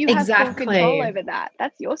realize that you have full control over that.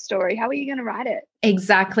 That's your story. How are you going to write it?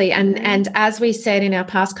 Exactly. And as we said in our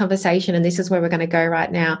past conversation, and this is where we're going to go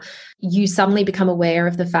right now, you suddenly become aware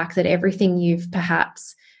of the fact that everything you've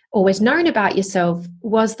perhaps always known about yourself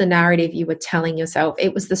was the narrative you were telling yourself.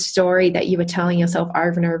 It was the story that you were telling yourself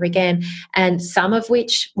over and over again, and some of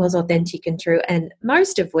which was authentic and true, and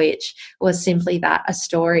most of which was simply that, a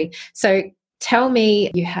story. So tell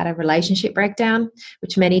me, you had a relationship breakdown,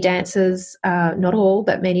 which many dancers, not all,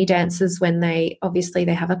 but many dancers, when they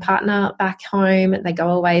have a partner back home, they go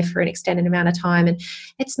away for an extended amount of time. And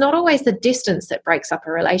it's not always the distance that breaks up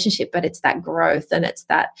a relationship, but it's that growth, and it's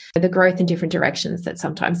the growth in different directions that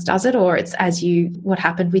sometimes does it. Or it's what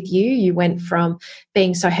happened with you. You went from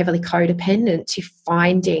being so heavily codependent to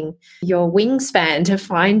finding your wingspan, to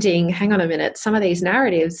finding, hang on a minute, some of these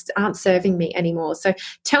narratives aren't serving me anymore. So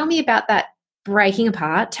tell me about that breaking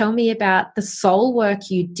apart. Tell me about the soul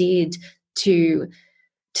work you did to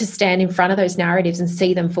stand in front of those narratives and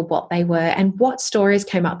see them for what they were, and what stories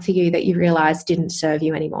came up for you that you realized didn't serve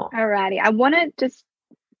you anymore. Alrighty. I want to just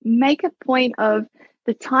make a point of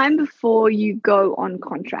the time before you go on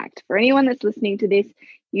contract. For anyone that's listening to this,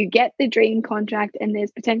 you get the dream contract and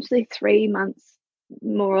there's potentially 3 months,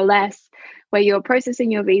 more or less, where you're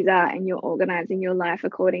processing your visa and you're organizing your life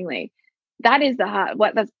accordingly. That is the hard,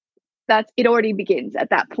 that's it already begins at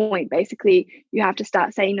that point. Basically, you have to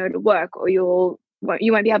start saying no to work, or you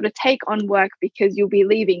won't be able to take on work because you'll be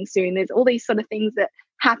leaving soon. There's all these sort of things that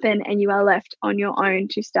happen and you are left on your own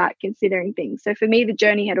to start considering things. So for me, the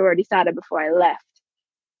journey had already started before I left.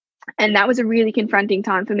 And that was a really confronting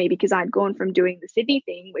time for me because I'd gone from doing the Sydney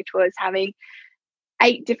thing, which was having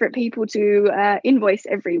 8 different people to invoice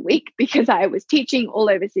every week, because I was teaching all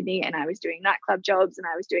over Sydney and I was doing nightclub jobs and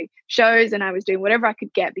I was doing shows and I was doing whatever I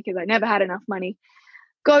could get because I never had enough money.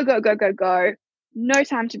 Go. No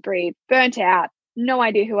time to breathe, burnt out, no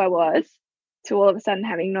idea who I was, to all of a sudden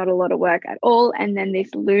having not a lot of work at all. And then this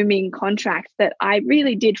looming contract that I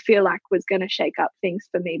really did feel like was going to shake up things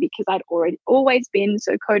for me, because I'd always been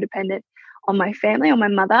so codependent on my family, on my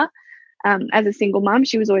mother. As a single mum,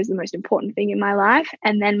 she was always the most important thing in my life.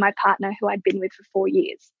 And then my partner, who I'd been with for 4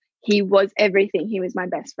 years, he was everything. He was my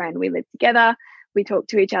best friend. We lived together. We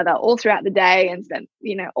talked to each other all throughout the day and spent,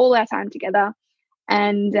 all our time together.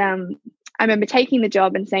 And I remember taking the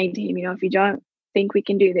job and saying to him, if you don't think we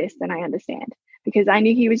can do this, then I understand, because I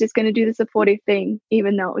knew he was just going to do the supportive thing,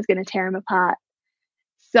 even though it was going to tear him apart.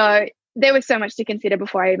 So there was so much to consider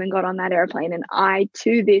before I even got on that airplane. And I,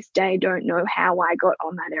 to this day, don't know how I got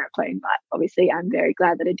on that airplane, but obviously I'm very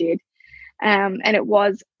glad that I did. And it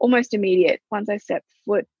was almost immediate once I stepped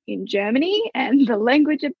foot in Germany, and the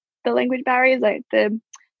language barriers, there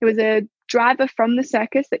was a driver from the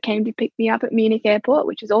circus that came to pick me up at Munich airport,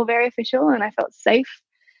 which is all very official, and I felt safe.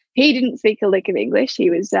 He didn't speak a lick of English. He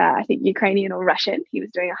was, I think, Ukrainian or Russian. He was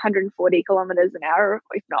doing 140 kilometers an hour,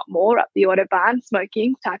 if not more, up the Autobahn,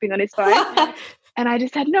 smoking, typing on his phone. And I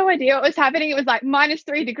just had no idea what was happening. It was like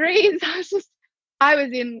 -3 degrees. I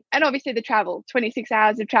was in, and obviously the travel, 26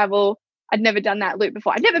 hours of travel. I'd never done that loop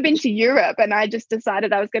before. I'd never been to Europe, and I just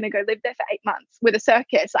decided I was going to go live there for 8 months with a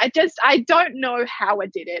circus. I don't know how I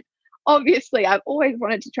did it. Obviously, I've always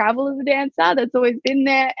wanted to travel as a dancer. That's always been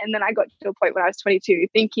there. And then I got to a point when I was 22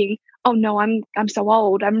 thinking, oh no, I'm so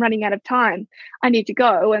old. I'm running out of time. I need to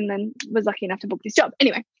go. And then was lucky enough to book this job.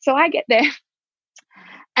 Anyway, so I get there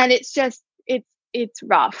and it's just, it's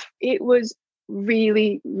rough. It was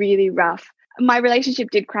really, really rough. My relationship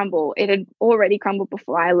did crumble. It had already crumbled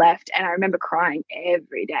before I left. And I remember crying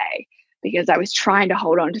every day because I was trying to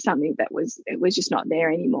hold on to something that was just not there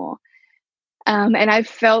anymore. And I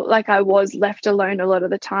felt like I was left alone a lot of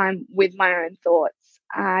the time with my own thoughts.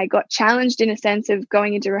 I got challenged in a sense of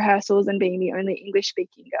going into rehearsals and being the only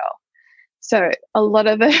English-speaking girl. So a lot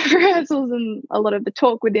of the rehearsals and a lot of the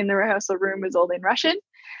talk within the rehearsal room was all in Russian.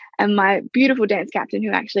 And my beautiful dance captain,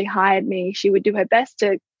 who actually hired me, she would do her best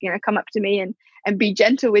to, come up to me and be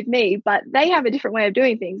gentle with me. But they have a different way of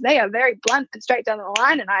doing things. They are very blunt and straight down the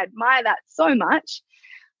line, and I admire that so much.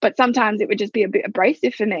 But sometimes it would just be a bit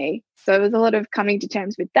abrasive for me. So it was a lot of coming to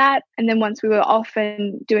terms with that. And then once we were off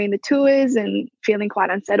and doing the tours and feeling quite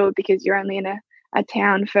unsettled because you're only in a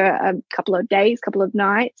town for a couple of days, couple of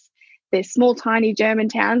nights. There's small, tiny German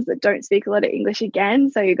towns that don't speak a lot of English again.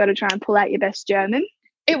 So you've got to try and pull out your best German.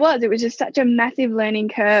 It was just such a massive learning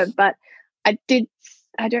curve. But I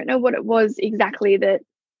don't know what it was exactly that,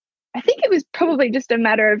 I think it was probably just a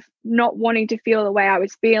matter of not wanting to feel the way I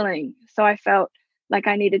was feeling. So I felt like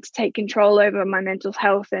I needed to take control over my mental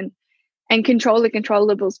health and control the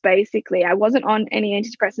controllables, basically. I wasn't on any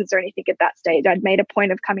antidepressants or anything at that stage. I'd made a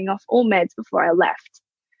point of coming off all meds before I left.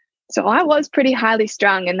 So I was pretty highly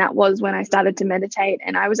strung, and that was when I started to meditate.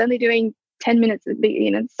 And I was only doing 10 minutes at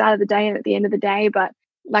the start of the day and at the end of the day. But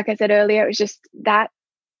like I said earlier, it was just that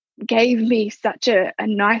gave me such a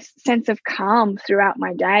nice sense of calm throughout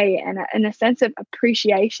my day and a sense of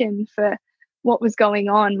appreciation for what was going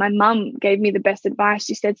on. My mum gave me the best advice.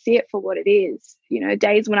 She said, see it for what it is.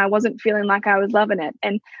 Days when I wasn't feeling like I was loving it.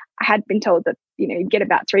 And I had been told that, you'd get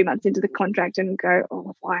about 3 months into the contract and go,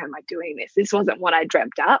 oh, why am I doing this? This wasn't what I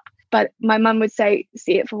dreamt up. But my mum would say,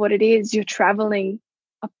 see it for what it is. You're traveling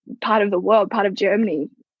a part of the world, part of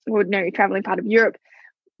Germany, or no, you're traveling part of Europe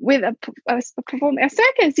with a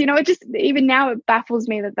circus. It just, even now it baffles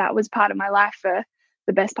me that was part of my life for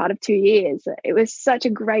the best part of 2 years. It was such a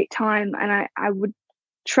great time, and I would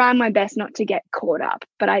try my best not to get caught up,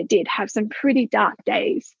 but I did have some pretty dark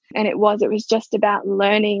days. And it was just about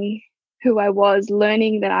learning who I was,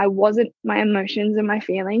 learning that I wasn't my emotions and my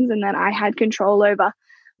feelings, and that I had control over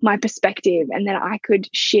my perspective, and that I could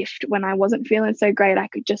shift when I wasn't feeling so great. I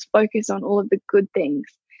could just focus on all of the good things.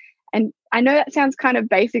 And I know that sounds kind of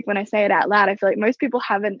basic when I say it out loud. I feel like most people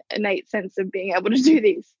have an innate sense of being able to do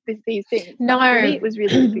these things. No, for me, it was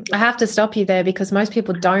really a big I have to stop you there, because most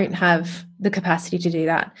people don't have the capacity to do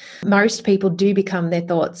that. Most people do become their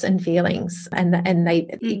thoughts and feelings, and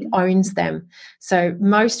it owns them. So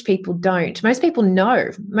most people don't. Most people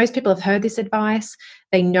know. Most people have heard this advice.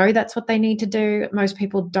 They know that's what they need to do. Most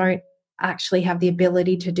people don't actually have the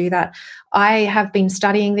ability to do that. I have been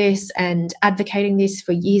studying this and advocating this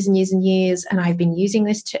for years and years and years, and I've been using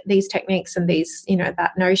these techniques and these,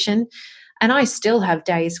 that notion. And I still have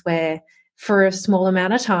days where, for a small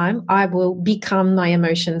amount of time, I will become my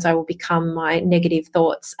emotions, I will become my negative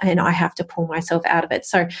thoughts, and I have to pull myself out of it.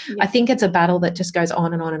 So I think it's a battle that just goes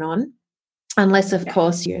on and on and on. Unless, of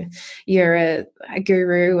course, you're a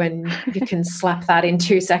guru and you can slap that in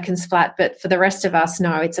 2 seconds flat. But for the rest of us,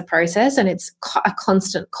 no, it's a process, and it's a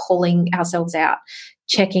constant calling ourselves out,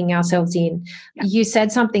 checking ourselves in. Yeah. You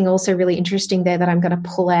said something also really interesting there that I'm going to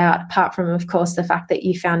pull out, apart from, of course, the fact that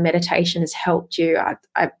you found meditation has helped you.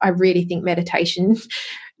 I really think meditation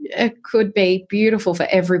it could be beautiful for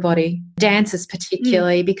everybody, dancers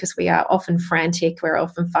particularly, because we are often frantic, we're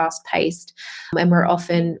often fast-paced, and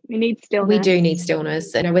we need stillness. We do need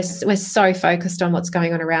stillness. And we're so focused on what's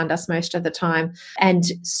going on around us most of the time, and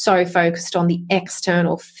so focused on the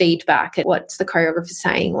external feedback. What's the choreographer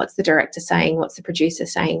saying? What's the director saying? What's the producer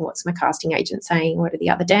saying? What's my casting agent saying? What are the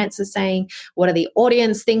other dancers saying? What are the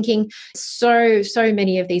audience thinking? So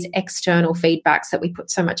many of these external feedbacks that we put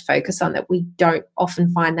so much focus on that we don't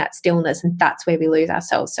often find that stillness, and that's where we lose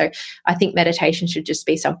ourselves. So I think meditation should just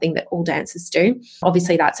be something that all dancers do.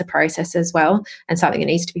 Obviously, that's a process as well, and something that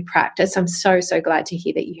needs to be practiced. I'm so glad to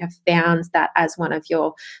hear that you have found that as one of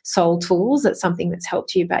your soul tools. That's something that's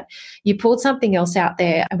helped you. But you pulled something else out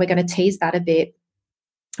there, and we're going to tease that a bit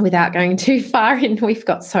without going too far in. We've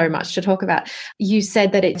got so much to talk about. You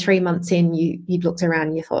said that at 3 months in, you looked around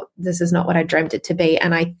and you thought, this is not what I dreamt it to be.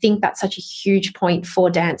 And I think that's such a huge point for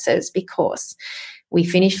dancers, because we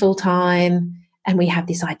finish full time and we have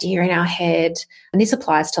this idea in our head, and this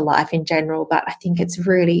applies to life in general, but I think it's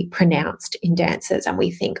really pronounced in dancers. And we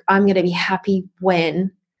think, I'm going to be happy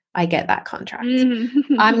when I get that contract.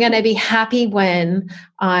 I'm going to be happy when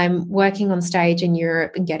I'm working on stage in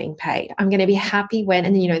Europe and getting paid. I'm going to be happy when,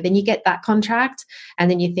 and then you get that contract, and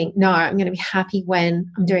then you think, no, I'm going to be happy when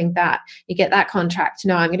I'm doing that. You get that contract.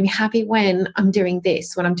 No, I'm going to be happy when I'm doing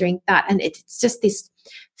this, when I'm doing that. And it's just this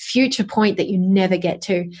future point that you never get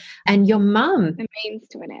to. And your mum, it means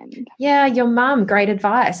to an end. Yeah, your mum, great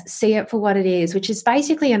advice. See it for what it is, which is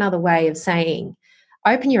basically another way of saying,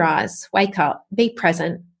 open your eyes, wake up, be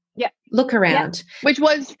present. Yeah. Look around. Yeah. Which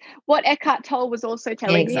was what Eckhart Tolle was also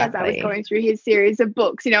telling me as I was going through his series of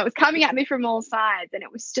books. It was coming at me from all sides, and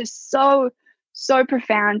it was just so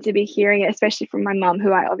profound to be hearing it, especially from my mum,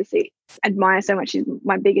 who I obviously admire so much. She's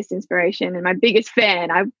my biggest inspiration and my biggest fan.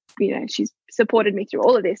 She's supported me through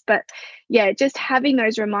all of this. But yeah, just having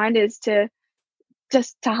those reminders to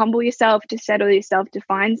humble yourself, to settle yourself, to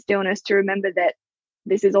find stillness, to remember that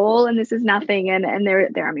this is all and this is nothing. And there,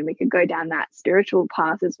 we could go down that spiritual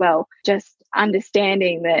path as well. Just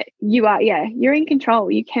understanding that you're in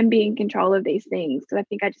control. You can be in control of these things, because I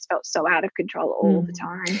think I just felt so out of control all the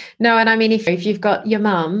time. No, and I mean, if you've got your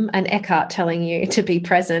mum and Eckhart telling you to be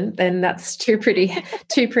present, then that's two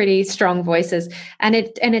pretty strong voices. And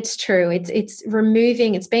it's true.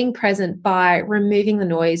 It's being present by removing the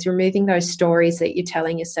noise, removing those stories that you're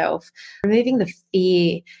telling yourself, removing the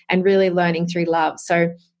fear, and really learning through love.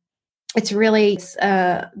 So it's really,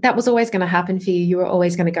 that was always going to happen for you. You were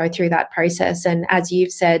always going to go through that process. And as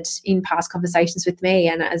you've said in past conversations with me,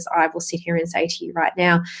 and as I will sit here and say to you right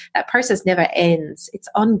now, that process never ends. It's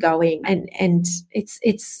ongoing, and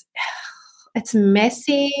it's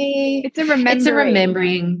messy. It's a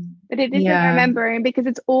remembering. But it is a remembering, because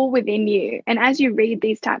it's all within you. And as you read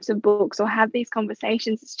these types of books or have these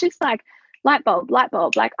conversations, it's just like, light bulb,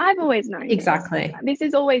 like I've always known exactly this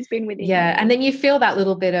has always been within you. And then you feel that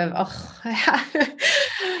little bit of how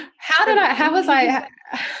was I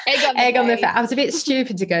egg on the face. I was a bit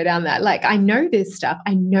stupid to go down that. Like, I know this stuff,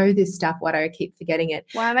 why do I keep forgetting it?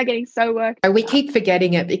 Why am I getting so worked we keep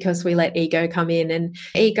forgetting it because we let ego come in, and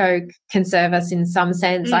ego can serve us in some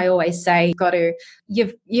sense. I always say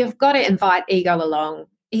you've got to invite ego along.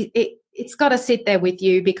 It's got to sit there with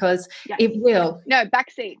you, because it will. No,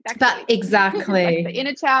 backseat. But exactly. Like the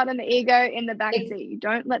inner child and the ego in the backseat. You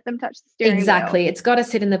don't let them touch the steering wheel. Exactly. It's got to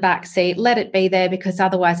sit in the backseat. Let it be there, because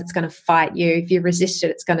otherwise it's going to fight you. If you resist it,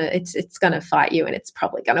 it's going to fight you, and it's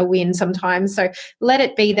probably going to win sometimes. So let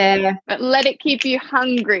it be there. But let it keep you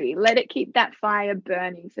hungry. Let it keep that fire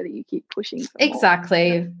burning so that you keep pushing.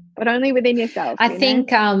 Exactly. More. but only within yourself. I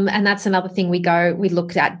think, and that's another thing we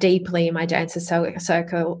looked at deeply in my Dancer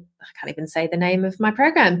Circle. I can't even say the name of my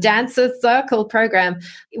program, Dancer Circle program.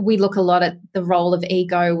 We look a lot at the role of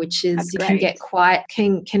ego, which is can get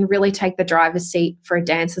can really take the driver's seat for a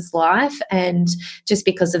dancer's life. And just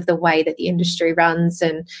because of the way that the industry runs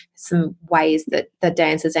and some ways that the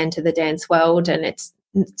dancers enter the dance world, and it's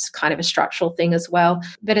kind of a structural thing as well.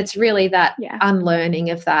 But it's really that unlearning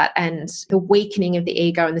of that and the weakening of the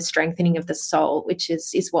ego and the strengthening of the soul, which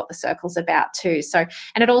is what the circle's about too. So,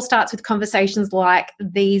 and it all starts with conversations like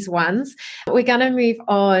these ones. We're going to move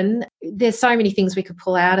on. There's so many things we could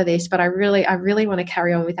pull out of this, but I really want to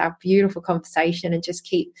carry on with our beautiful conversation and just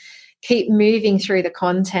keep moving through the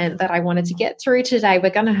content that I wanted to get through today. We're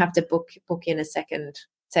going to have to book in a second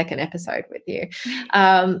episode with you.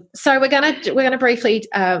 So we're gonna briefly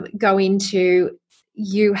go into,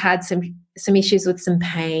 you had some issues with some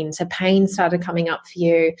pain. So pain started coming up for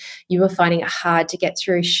you. You were finding it hard to get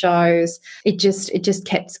through shows. It just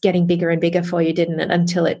kept getting bigger and bigger for you, didn't it?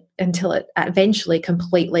 Until it eventually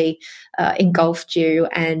completely engulfed you,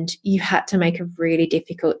 and you had to make a really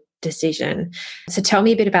difficult decision. So tell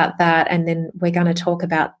me a bit about that, and then we're going to talk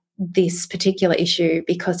about this particular issue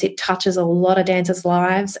because it touches a lot of dancers'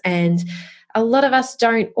 lives, and a lot of us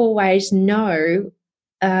don't always know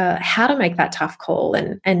how to make that tough call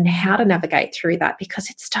and how to navigate through that,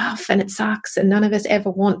 because it's tough and it sucks, and none of us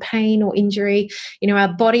ever want pain or injury. You know,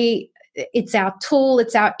 our body, it's our tool,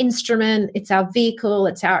 it's our instrument, it's our vehicle,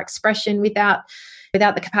 it's our expression. Without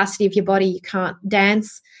the capacity of your body, you can't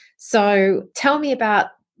dance. So tell me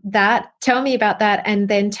about that, and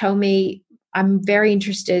then tell me, I'm very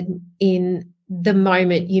interested in the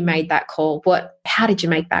moment you made that call. How did you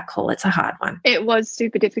make that call? It's a hard one. It was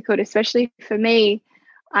super difficult, especially for me.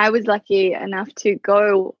 I was lucky enough to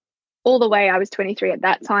go all the way. I was 23 at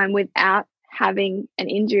that time without having an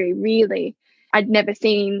injury, really. I'd never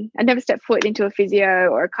stepped foot into a physio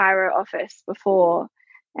or a chiro office before.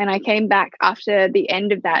 And I came back after the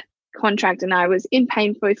end of that contract, and I was in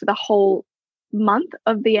pain for the whole month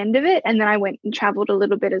of the end of it. And then I went and traveled a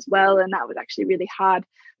little bit as well, and that was actually really hard,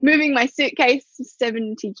 moving my suitcase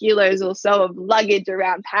 70 kilos or so of luggage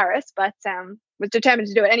around Paris, but was determined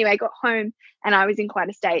to do it anyway. Got home and I was in quite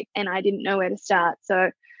a state and I didn't know where to start.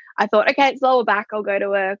 So I thought, okay, it's lower back, I'll go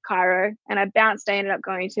to a chiro, and I bounced. I ended up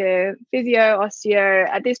going to physio, osteo.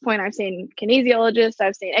 At this point I've seen kinesiologists,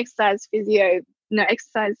 I've seen exercise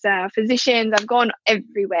physicians, I've gone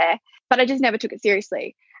everywhere, but I just never took it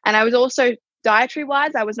seriously. And I was also, dietary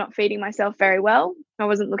wise, I was not feeding myself very well. I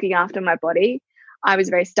wasn't looking after my body. I was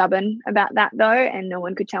very stubborn about that though, and no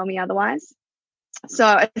one could tell me otherwise.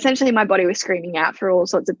 So essentially my body was screaming out for all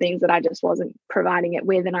sorts of things that I just wasn't providing it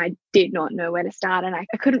with, and I did not know where to start. And I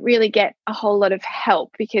couldn't really get a whole lot of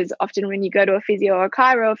help, because often when you go to a physio or a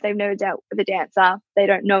chiro, if they've never dealt with a dancer, they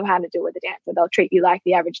don't know how to deal with a dancer. They'll treat you like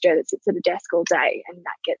the average Joe that sits at a desk all day, and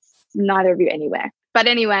that gets neither of you anywhere. But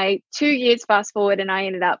anyway, 2 years fast forward, and I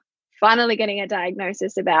ended up finally getting a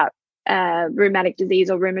diagnosis about rheumatic disease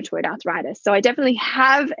or rheumatoid arthritis. So I definitely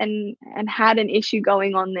have and had an issue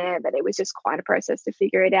going on there, but it was just quite a process to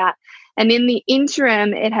figure it out. And in the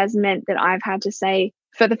interim, it has meant that I've had to say,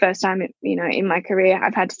 for the first time, in my career,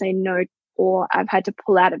 I've had to say no, or I've had to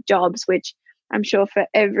pull out of jobs, which I'm sure for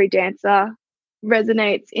every dancer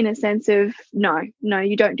resonates in a sense of no,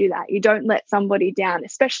 you don't do that. You don't let somebody down,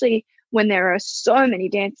 especially when there are so many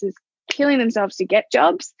dancers killing themselves to get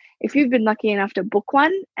jobs. If you've been lucky enough to book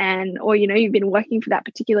one, or you've been working for that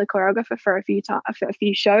particular choreographer for a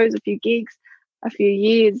few shows, a few gigs, a few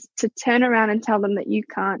years, to turn around and tell them that you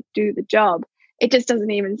can't do the job, it just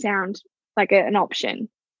doesn't even sound like an option.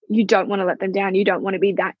 You don't want to let them down. You don't want to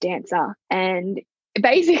be that dancer. And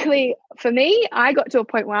basically, for me, I got to a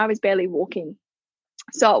point where I was barely walking.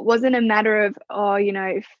 So it wasn't a matter of,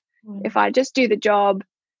 if I just do the job,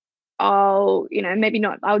 I'll, maybe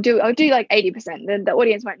not, I'll do like 80%. The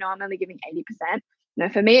audience won't know I'm only giving 80%. No,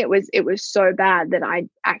 for me, it was so bad that I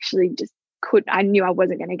actually I knew I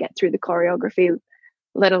wasn't going to get through the choreography,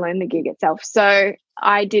 let alone the gig itself. So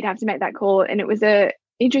I did have to make that call. And it was a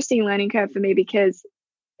interesting learning curve for me, because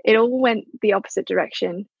it all went the opposite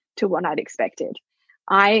direction to what I'd expected.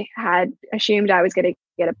 I had assumed I was going to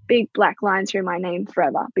get a big black line through my name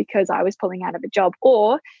forever because I was pulling out of a job,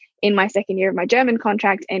 or in my second year of my German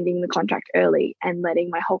contract, ending the contract early and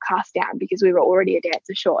letting my whole cast down because we were already a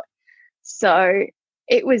dancer short. So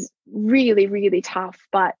it was really, really tough,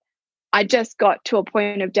 but I just got to a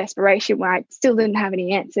point of desperation where I still didn't have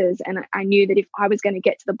any answers. And I knew that if I was going to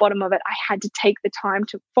get to the bottom of it, I had to take the time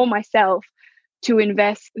for myself to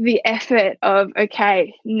invest the effort of,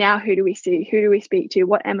 okay, now who do we see? Who do we speak to?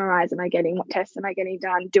 What MRIs am I getting? What tests am I getting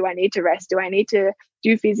done? Do I need to rest? Do I need to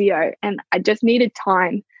do physio? And I just needed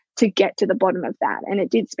time to get to the bottom of that. And it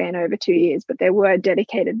did span over 2 years, but there were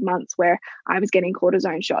dedicated months where I was getting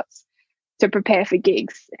cortisone shots to prepare for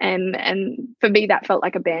gigs. And for me, that felt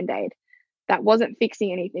like a Band-Aid. That wasn't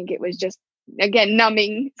fixing anything. It was just, again,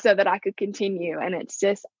 numbing so that I could continue. And it's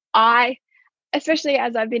just, especially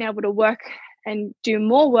as I've been able to work and do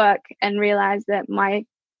more work and realize that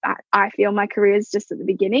I feel my career is just at the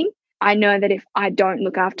beginning. I know that if I don't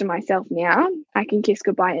look after myself now, I can kiss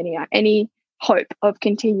goodbye any hope of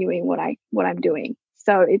continuing what I'm doing.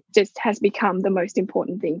 So it just has become the most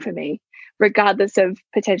important thing for me, regardless of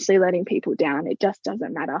potentially letting people down. It just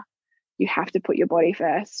doesn't matter. You have to put your body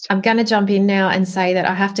first. I'm going to jump in now and say that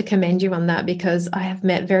I have to commend you on that, because I have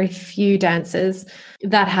met very few dancers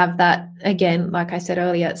that have that, again, like I said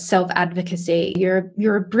earlier, self-advocacy.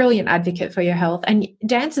 You're a brilliant advocate for your health, and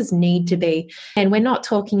dancers need to be. And we're not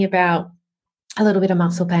talking about a little bit of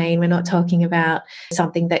muscle pain. We're not talking about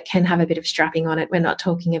something that can have a bit of strapping on it. We're not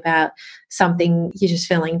talking about something you're just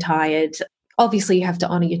feeling tired. Obviously, you have to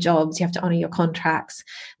honour your jobs, you have to honour your contracts.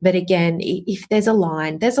 But again, if there's a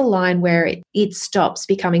line where it stops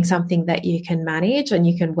becoming something that you can manage and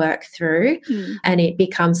you can work through, and it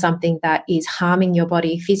becomes something that is harming your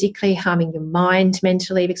body physically, harming your mind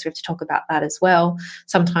mentally, because we have to talk about that as well.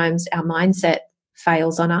 Sometimes our mindset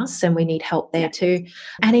fails on us and we need help there too.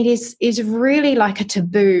 And it is really like a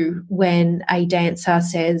taboo when a dancer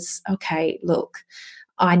says, okay, look,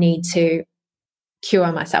 I need to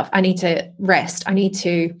cure myself. I need to rest. I need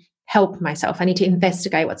to help myself. I need to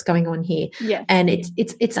investigate what's going on here. Yes. And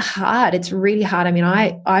it's hard. It's really hard. I mean,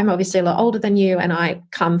 I'm obviously a lot older than you, and I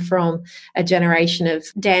come from a generation of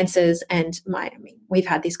dancers, and we've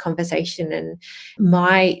had this conversation, and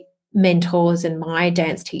my mentors and my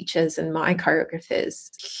dance teachers and my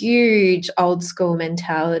choreographers, huge old school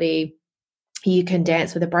mentality. You can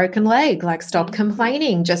dance with a broken leg, like stop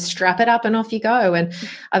complaining, just strap it up and off you go. And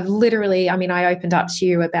I've literally, I opened up to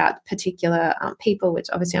you about particular people, which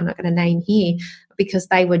obviously I'm not going to name here, because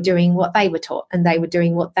they were doing what they were taught and they were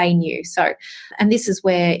doing what they knew. So, and this is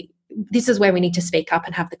where we need to speak up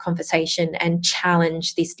and have the conversation and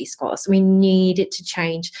challenge this discourse. We need it to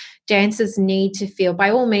change. Dancers need to feel,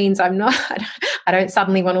 by all means, I don't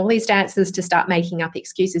suddenly want all these dancers to start making up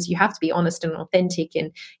excuses. You have to be honest and authentic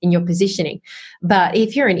in your positioning. But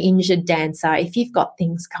if you're an injured dancer, if you've got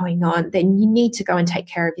things going on, then you need to go and take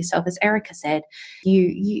care of yourself. As Erikka said,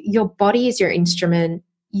 your body is your instrument.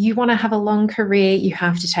 You want to have a long career, you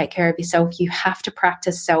have to take care of yourself. You have to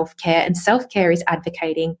practice self-care, and self-care is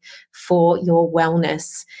advocating for your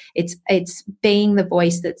wellness. It's being the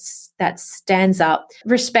voice that stands up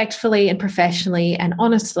respectfully and professionally and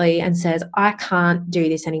honestly and says, I can't do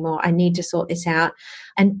this anymore. I need to sort this out.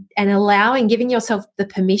 And giving yourself the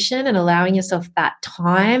permission and allowing yourself that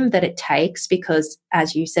time that it takes, because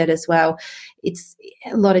as you said as well, it's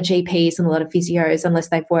a lot of GPs and a lot of physios, unless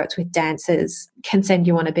they've worked with dancers, can send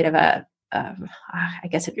you on a bit of a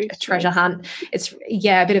treasure hunt. It's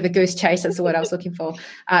a bit of a goose chase. That's the word I was looking for.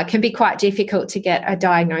 Can be quite difficult to get a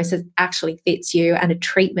diagnosis that actually fits you and a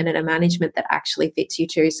treatment and a management that actually fits you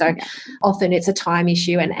too. So often it's a time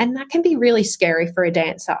issue, and that can be really scary for a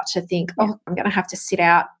dancer to think, I'm going to have to sit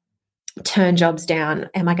out, turn jobs down.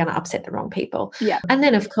 Am I going to upset the wrong people? Yeah. And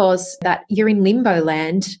then, of course, that you're in limbo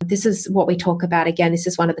land. This is what we talk about. Again, this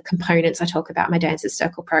is one of the components I talk about in my Dancers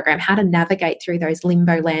Circle program, how to navigate through those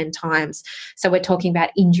limbo land times. So we're talking about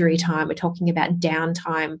injury time. We're talking about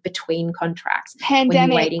downtime between contracts. Pandemics. When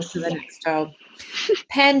you're waiting for the next job.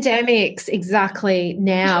 Pandemics, exactly.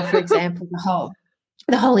 Now, for example,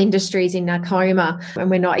 the whole industry's in a coma, and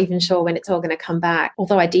we're not even sure when it's all going to come back.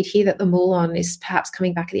 Although I did hear that the Moulin is perhaps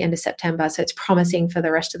coming back at the end of September, so it's promising for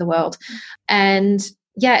the rest of the world. And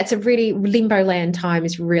it's a really limbo land time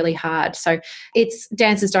is really hard. So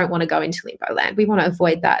dancers don't want to go into limbo land. We want to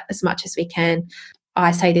avoid that as much as we can.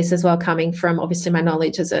 I say this as well, coming from obviously my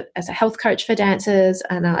knowledge as a health coach for dancers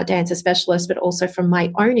and a dancer specialist, but also from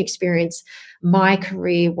my own experience. My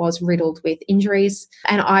career was riddled with injuries,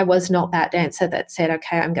 and I was not that dancer that said,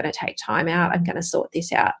 okay, I'm going to take time out, I'm going to sort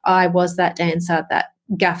this out. I was that dancer that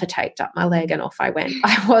gaffer taped up my leg and off I went.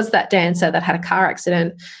 I was that dancer that had a car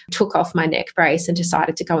accident, took off my neck brace and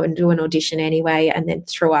decided to go and do an audition anyway, and then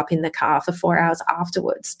threw up in the car for 4 hours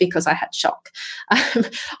afterwards because I had shock.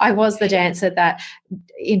 I was the dancer that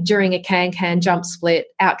during a can jump split,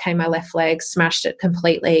 out came my left leg, smashed it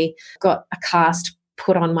completely, got a cast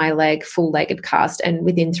put on my leg, full-legged cast, and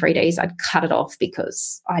within 3 days I'd cut it off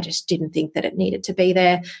because I just didn't think that it needed to be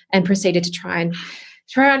there, and proceeded to try and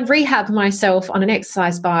try and rehab myself on an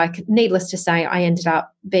exercise bike. Needless to say, I ended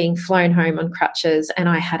up being flown home on crutches, and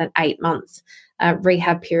I had an 8-month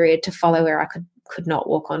rehab period to follow where I could not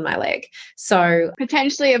walk on my leg. So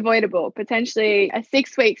potentially avoidable, potentially a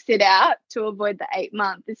 6-week sit out to avoid the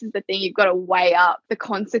 8-month. This is the thing, you've got to weigh up the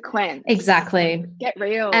consequence. Exactly. Get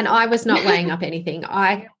real. And I was not weighing up anything.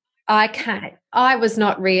 I was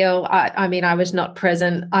not real. I mean, I was not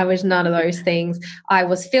present. I was none of those things. I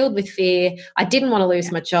was filled with fear. I didn't want to lose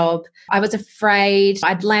my job. I was afraid.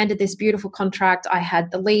 I'd landed this beautiful contract. I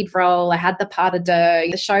had the lead role. I had the part of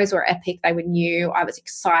the shows were epic. They were new. I was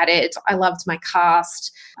excited. I loved my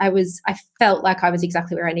cast. I felt like I was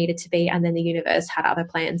exactly where I needed to be. And then the universe had other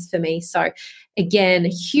plans for me. So again,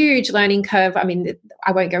 huge learning curve. I mean,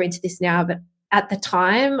 I won't go into this now, but at the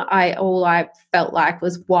time, all I felt like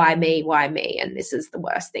was, why me? And this is the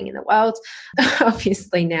worst thing in the world.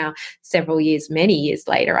 Obviously now, many years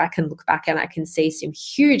later, I can look back and I can see some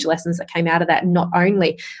huge lessons that came out of that. Not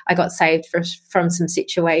only I got saved from some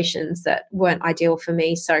situations that weren't ideal for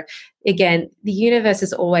me. So again, the universe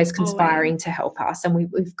is always conspiring to help us, and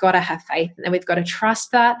we've got to have faith, and we've got to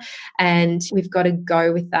trust that, and we've got to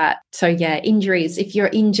go with that. So yeah, injuries. If you're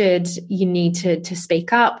injured, you need to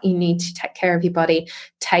speak up. You need to take care of your body,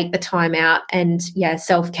 take the time out, and yeah,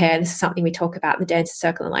 self-care. This is something we talk about in the Dancer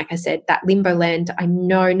Circle. And like I said, that limbo land, I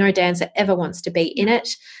know no dancer ever wants to be in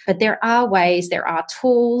it, but there are ways, there are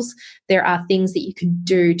tools, there are things that you can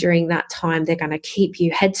do during that time. They're going to keep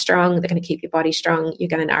you headstrong. They're going to keep your body strong. You're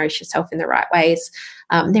going to nourish yourself in the right ways.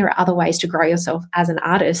 There are other ways to grow yourself as an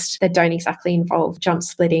artist that don't exactly involve jump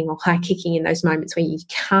splitting or high kicking in those moments where you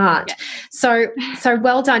can't. Yeah. So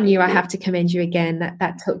well done you. I have to commend you again.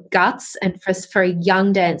 That took guts, and for a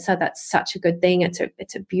young dancer, that's such a good thing. It's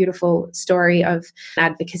a beautiful story of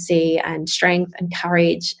advocacy and strength and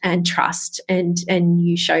courage and trust, and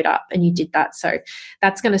you showed up and you did that. So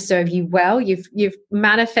that's going to serve you well. You've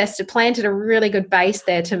planted a really good base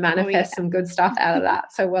there to manifest some good stuff out of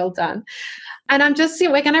that. So well done. And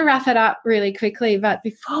we're going to wrap it up really quickly. But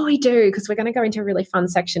before we do, because we're going to go into a really fun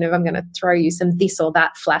section of, I'm going to throw you some this or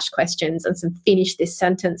that flash questions and some finish this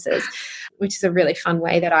sentences, which is a really fun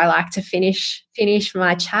way that I like to finish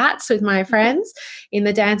my chats with my friends in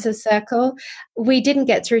the Dancers Circle. We didn't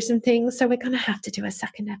get through some things, so we're going to have to do a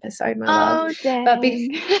second episode, my love. Dang. But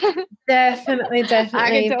definitely.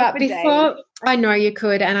 But before, I know you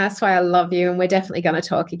could, and that's why I love you, and we're definitely going to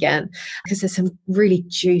talk again, because there's some really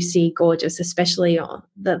juicy, gorgeous, especially on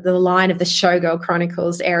the line of the Showgirl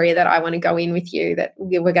Chronicles area that I want to go in with you, that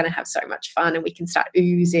we're going to have so much fun and we can start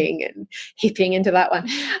oozing and hipping into that one.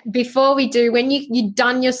 Before we do, when you've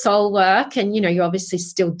done your soul work, and you're obviously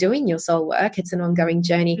still doing your soul work, it's an ongoing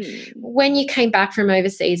journey. When you came back from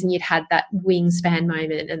overseas and you'd had that wingspan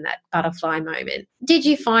moment and that butterfly moment, did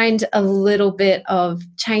you find a little bit of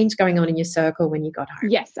change going on in your circle when you got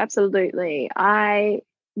home? Yes, absolutely. I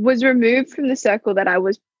was removed from the circle that I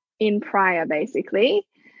was in prior, basically.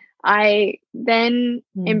 I then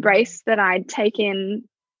embraced that I'd taken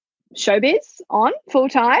showbiz on full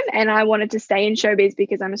time, and I wanted to stay in showbiz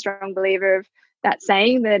because I'm a strong believer of that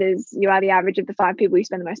saying that is, you are the average of the 5 people you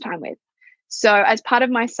spend the most time with. So as part of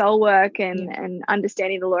my soul work and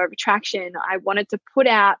understanding the law of attraction, I wanted to put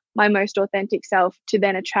out my most authentic self to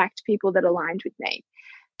then attract people that aligned with me.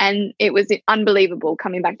 And it was unbelievable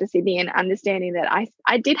coming back to Sydney and understanding that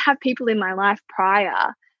I did have people in my life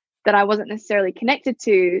prior that I wasn't necessarily connected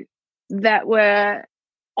to that were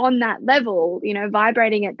on that level,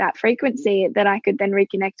 vibrating at that frequency that I could then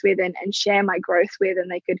reconnect with and share my growth with, and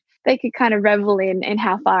they could kind of revel in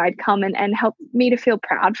how far I'd come and help me to feel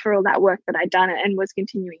proud for all that work that I'd done and was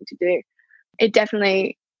continuing to do. It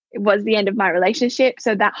definitely was the end of my relationship.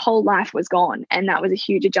 So that whole life was gone. And that was a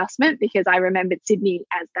huge adjustment because I remembered Sydney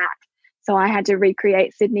as that. So I had to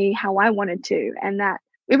recreate Sydney how I wanted to. And that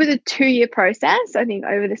it was a 2-year process. I think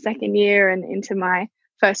over the second year and into my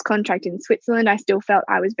first contract in Switzerland, I still felt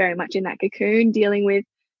I was very much in that cocoon, dealing with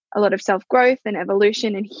a lot of self-growth and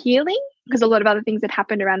evolution and healing, because a lot of other things had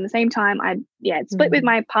happened around the same time. I'd split with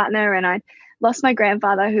my partner, and I lost my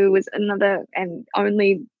grandfather, who was another and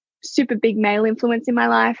only super big male influence in my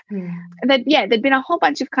life. And there'd been a whole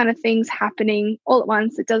bunch of kind of things happening all at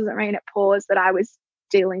once. It doesn't rain, it pours, that I was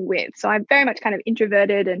dealing with. So I very much kind of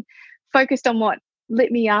introverted and focused on what lit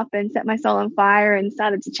me up and set my soul on fire, and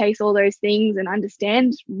started to chase all those things and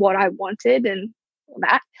understand what I wanted and all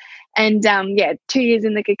that. And 2 years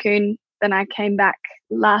in the cocoon, then I came back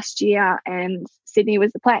last year, and Sydney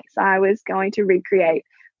was the place. I was going to recreate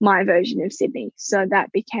my version of Sydney. So that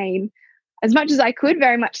became as much as I could,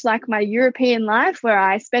 very much like my European life, where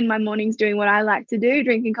I spend my mornings doing what I like to do,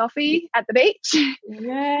 drinking coffee at the beach.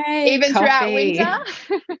 Yay, even coffee. throughout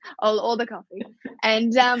winter, all the coffee,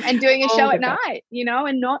 and doing a show at night, you know,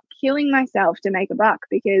 and not killing myself to make a buck,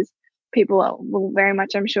 because people will very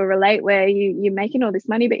much, I'm sure, relate, where you're making all this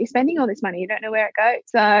money, but you're spending all this money, you don't know where it goes.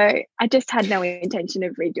 So I just had no intention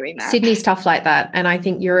of redoing that. Sydney's tough like that. And I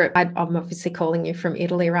think Europe, I'm obviously calling you from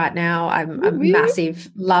Italy right now. I'm a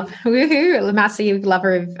massive lover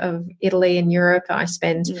of Italy and Europe. I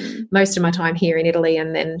spend most of my time here in Italy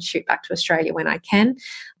and then shoot back to Australia when I can.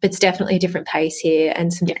 But it's definitely a different pace here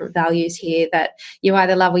and some different values here that you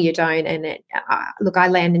either love or you don't. And look, I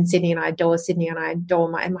land in Sydney and I adore Sydney and I adore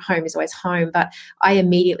my home is always home, but I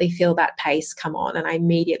immediately feel that pace come on and I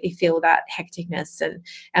immediately feel that hecticness and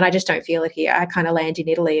I just don't feel it here. I kind of land in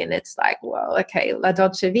Italy and it's like, well, okay, la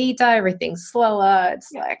dolce vita, everything's slower.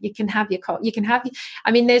 It's like you can have your coffee, I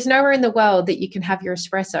mean, there's nowhere in the world that you can have your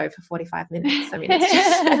espresso for 45 minutes. I mean,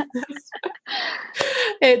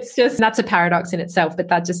 it's just that's a paradox in itself, but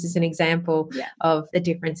that just is an example of the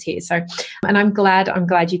difference here. So, and I'm glad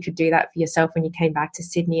you could do that for yourself when you came back to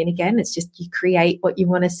Sydney. And again, it's just you create what you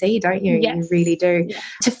want to see, don't you? Yes. You really do. Yeah.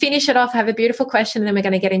 To finish it off, I have a beautiful question and then we're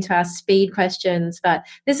going to get into our speed questions, but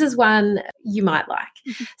this is one you might like.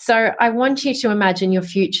 So I want you to imagine your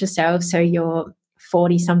future self. So you're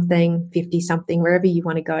 40-something, 50-something, wherever you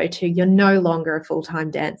want to go to. You're no longer a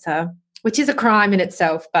full-time dancer, which is a crime in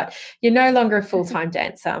itself, but you're no longer a full-time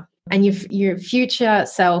dancer. And your future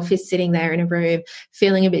self is sitting there in a room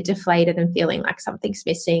feeling a bit deflated and feeling like something's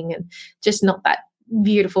missing and just not that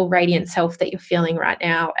beautiful, radiant self that you're feeling right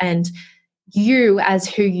now. And you as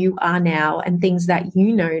who you are now and things that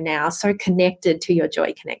you know now, so connected to your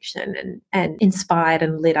joy connection and inspired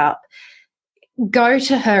and lit up. Go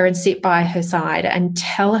to her and sit by her side and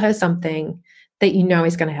tell her something that you know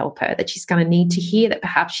is going to help her, that she's going to need to hear, that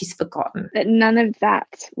perhaps she's forgotten. That none of that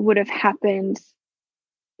would have happened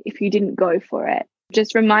if you didn't go for it.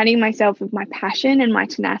 Just reminding myself of my passion and my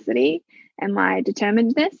tenacity and my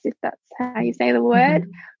determinedness, if that's how you say the word,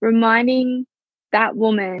 reminding that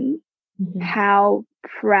woman how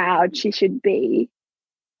proud she should be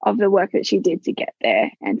of the work that she did to get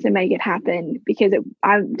there and to make it happen, because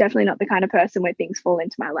I'm definitely not the kind of person where things fall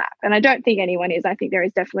into my lap. And I don't think anyone is. I think there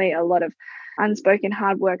is definitely a lot of unspoken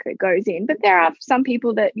hard work that goes in, but there are some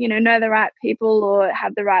people that, you know the right people or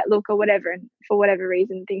have the right look or whatever, and for whatever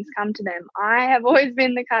reason things come to them. I have always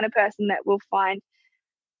been the kind of person that will find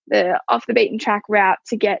the off the beaten track route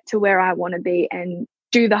to get to where I want to be and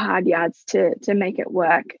do the hard yards to make it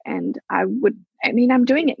work. And I'm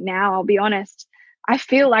doing it now, I'll be honest. I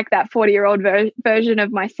feel like that 40-year-old version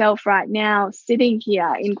of myself right now, sitting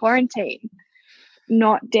here in quarantine,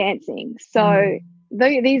 not dancing. So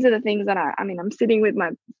these are the things that I'm sitting with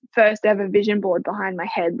my first ever vision board behind my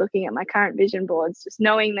head, looking at my current vision boards, just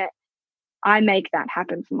knowing that I make that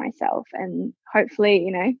happen for myself. And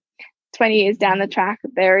hopefully, 20 years down the track,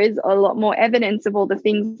 there is a lot more evidence of all the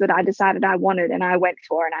things that I decided I wanted and I went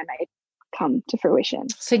for and I made come to fruition.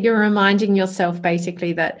 So you're reminding yourself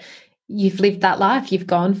basically that you've lived that life, you've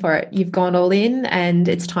gone for it, you've gone all in, and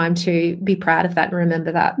it's time to be proud of that and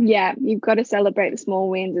remember that. Yeah, you've got to celebrate the small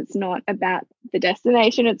wins. It's not about the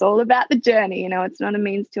destination, it's all about the journey. It's not a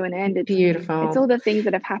means to an end. It's beautiful. It's all the things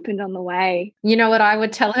that have happened on the way. You know what I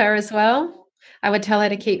would tell her as well? I would tell her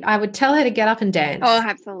to get up and dance. Oh,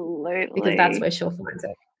 absolutely. Because that's where she'll find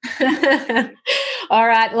it. All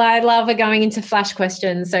right, I love we're going into flash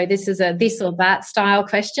questions. So this is a this or that style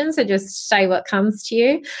question. So just say what comes to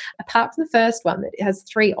you. Apart from the first one that has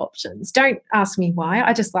 3 options. Don't ask me why.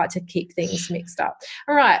 I just like to keep things mixed up.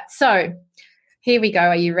 All right, so here we go.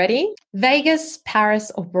 Are you ready? Vegas, Paris,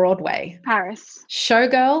 or Broadway? Paris.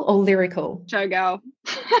 Showgirl or lyrical? Showgirl.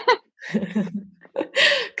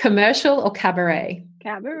 Commercial or cabaret?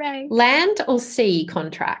 Cabaret. Land or sea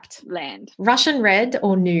contract? Land. Russian red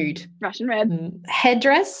or nude? Russian red.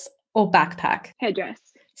 Headdress or backpack? Headdress.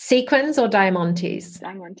 Sequins or diamantes?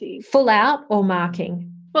 Diamantes. Full out or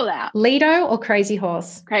marking? Full out. Lido or crazy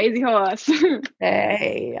horse? Crazy horse.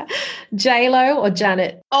 Hey. J-Lo or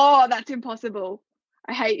Janet? Oh, that's impossible.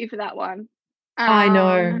 I hate you for that one. I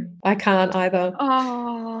know. I can't either.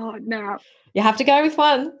 Oh, no. You have to go with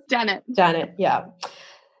one. Janet, yeah.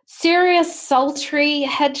 Serious, sultry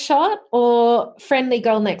headshot or friendly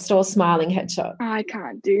girl next door smiling headshot? I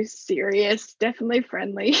can't do serious. Definitely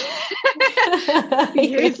friendly.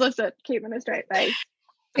 Useless at keeping a straight face.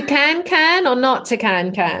 A can or not to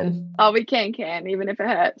can? Oh, we can, even if it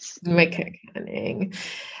hurts. We're canning.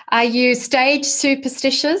 Are you stage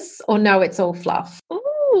superstitious or no, it's all fluff? Ooh,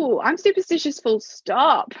 Ooh, I'm superstitious full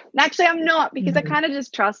stop. Actually, I'm not, because I kind of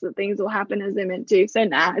just trust that things will happen as they're meant to. So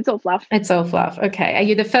nah, it's all fluff. It's all fluff. Okay. Are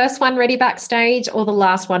you the first one ready backstage or the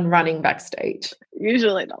last one running backstage?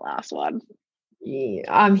 Usually the last one. Yeah,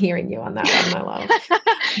 I'm hearing you on that one, my love.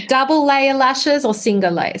 Double layer lashes or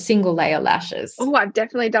single layer lashes? Oh, I've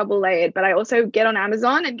definitely double layered, but I also get on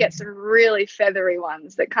Amazon and get some really feathery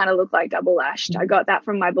ones that kind of look like double lashed. I got that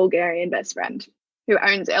from my Bulgarian best friend who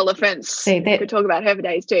owns elephants. See, we could talk about her for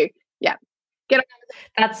days too. Yeah. Get on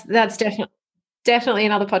Amazon. That's definitely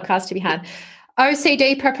another podcast to be had.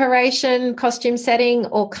 OCD preparation, costume setting,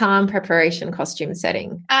 or calm preparation, costume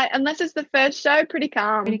setting? Unless it's the first show, pretty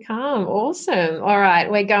calm. Pretty calm. Awesome. All right.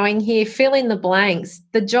 We're going here. Fill in the blanks.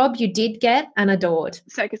 The job you did get and adored.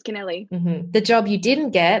 Circus Kennelly. The job you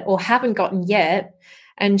didn't get or haven't gotten yet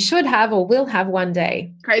and should have or will have one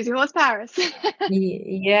day. Crazy Horse Paris.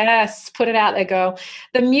 Yes. Put it out there, girl.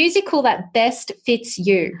 The musical that best fits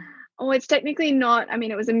you. Oh, it's technically not. I mean,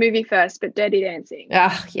 it was a movie first, but Dirty Dancing.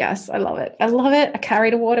 Ah, yes, I love it. I love it. I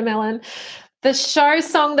carried a watermelon. The show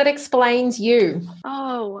song that explains you.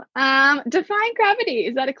 Oh, Defying Gravity.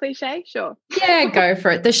 Is that a cliche? Sure. Yeah, go for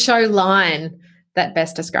it. The show line that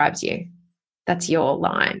best describes you. That's your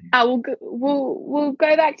line. We'll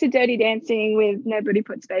go back to Dirty Dancing with Nobody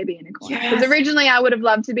Puts Baby in a Corner. Because Yes. originally I would have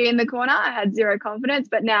loved to be in the corner. I had zero confidence,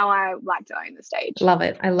 but now I like to own the stage. Love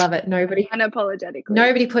it. I love it. Unapologetically.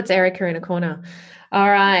 Nobody puts Erikka in a corner.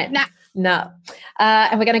 All right. Nah. No.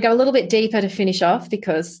 And we're going to go a little bit deeper to finish off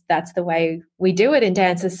because that's the way we do it in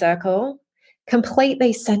Dancers Circle. Complete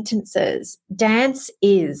these sentences. Dance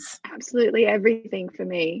is. Absolutely everything for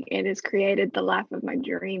me. It has created the life of my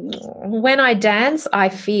dreams. When I dance, I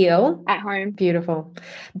feel. At home. Beautiful.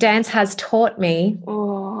 Dance has taught me.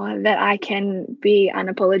 Oh, that I can be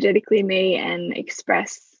unapologetically me and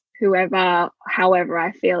express however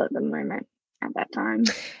I feel at the moment at that time.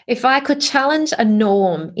 If I could challenge a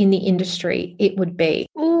norm in the industry, it would be.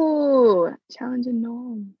 Ooh, challenge a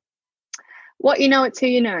norm. What you know, it's who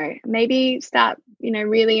you know. Maybe start,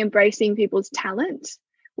 really embracing people's talent,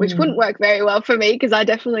 which wouldn't work very well for me because I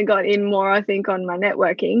definitely got in more, I think, on my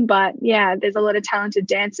networking. But yeah, there's a lot of talented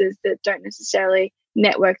dancers that don't necessarily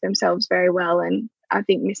network themselves very well, and I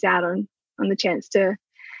think miss out on the chance to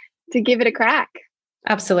give it a crack.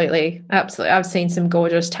 Absolutely. I've seen some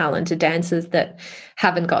gorgeous, talented dancers that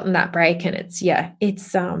haven't gotten that break, and it's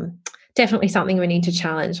definitely something we need to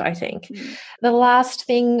challenge, I think. The last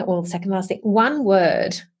thing, or the second last thing, one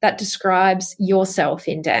word that describes yourself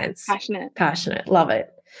in dance. Passionate. Love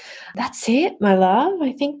it. That's it, my love.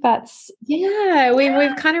 I think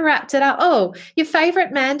we've kind of wrapped it up. Oh, your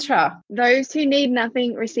favorite mantra? Those who need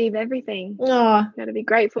nothing receive everything. Oh, got to be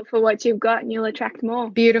grateful for what you've got and you'll attract more.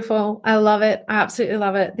 Beautiful. I love it. I absolutely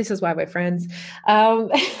love it. This is why we're friends. And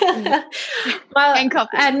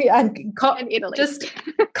coffee. And Italy. Just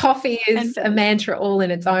coffee is a mantra all in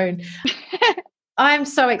its own. I'm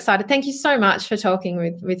so excited. Thank you so much for talking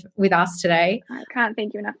with us today. I can't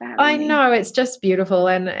thank you enough for having me. I know, it's just beautiful,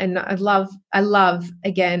 and I love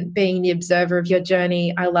again being the observer of your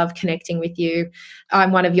journey. I love connecting with you.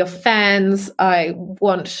 I'm one of your fans. I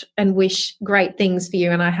want and wish great things for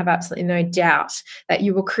you, and I have absolutely no doubt that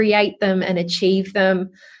you will create them and achieve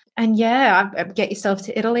them. And get yourself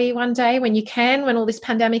to Italy one day when you can, when all this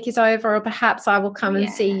pandemic is over, or perhaps I will come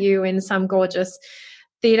and see you in some gorgeous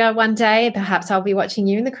theatre one day. Perhaps I'll be watching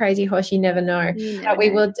you in the Crazy Horse. You never know. But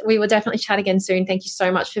we will definitely chat again soon. Thank you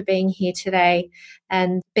so much for being here today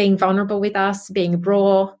and being vulnerable with us, being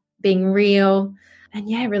raw, being real, and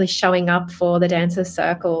really showing up for the Dancers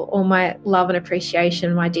Circle. All my love and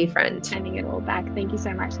appreciation, my dear friend. Sending it all back. Thank you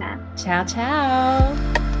so much, Nat. Ciao,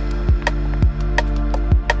 ciao.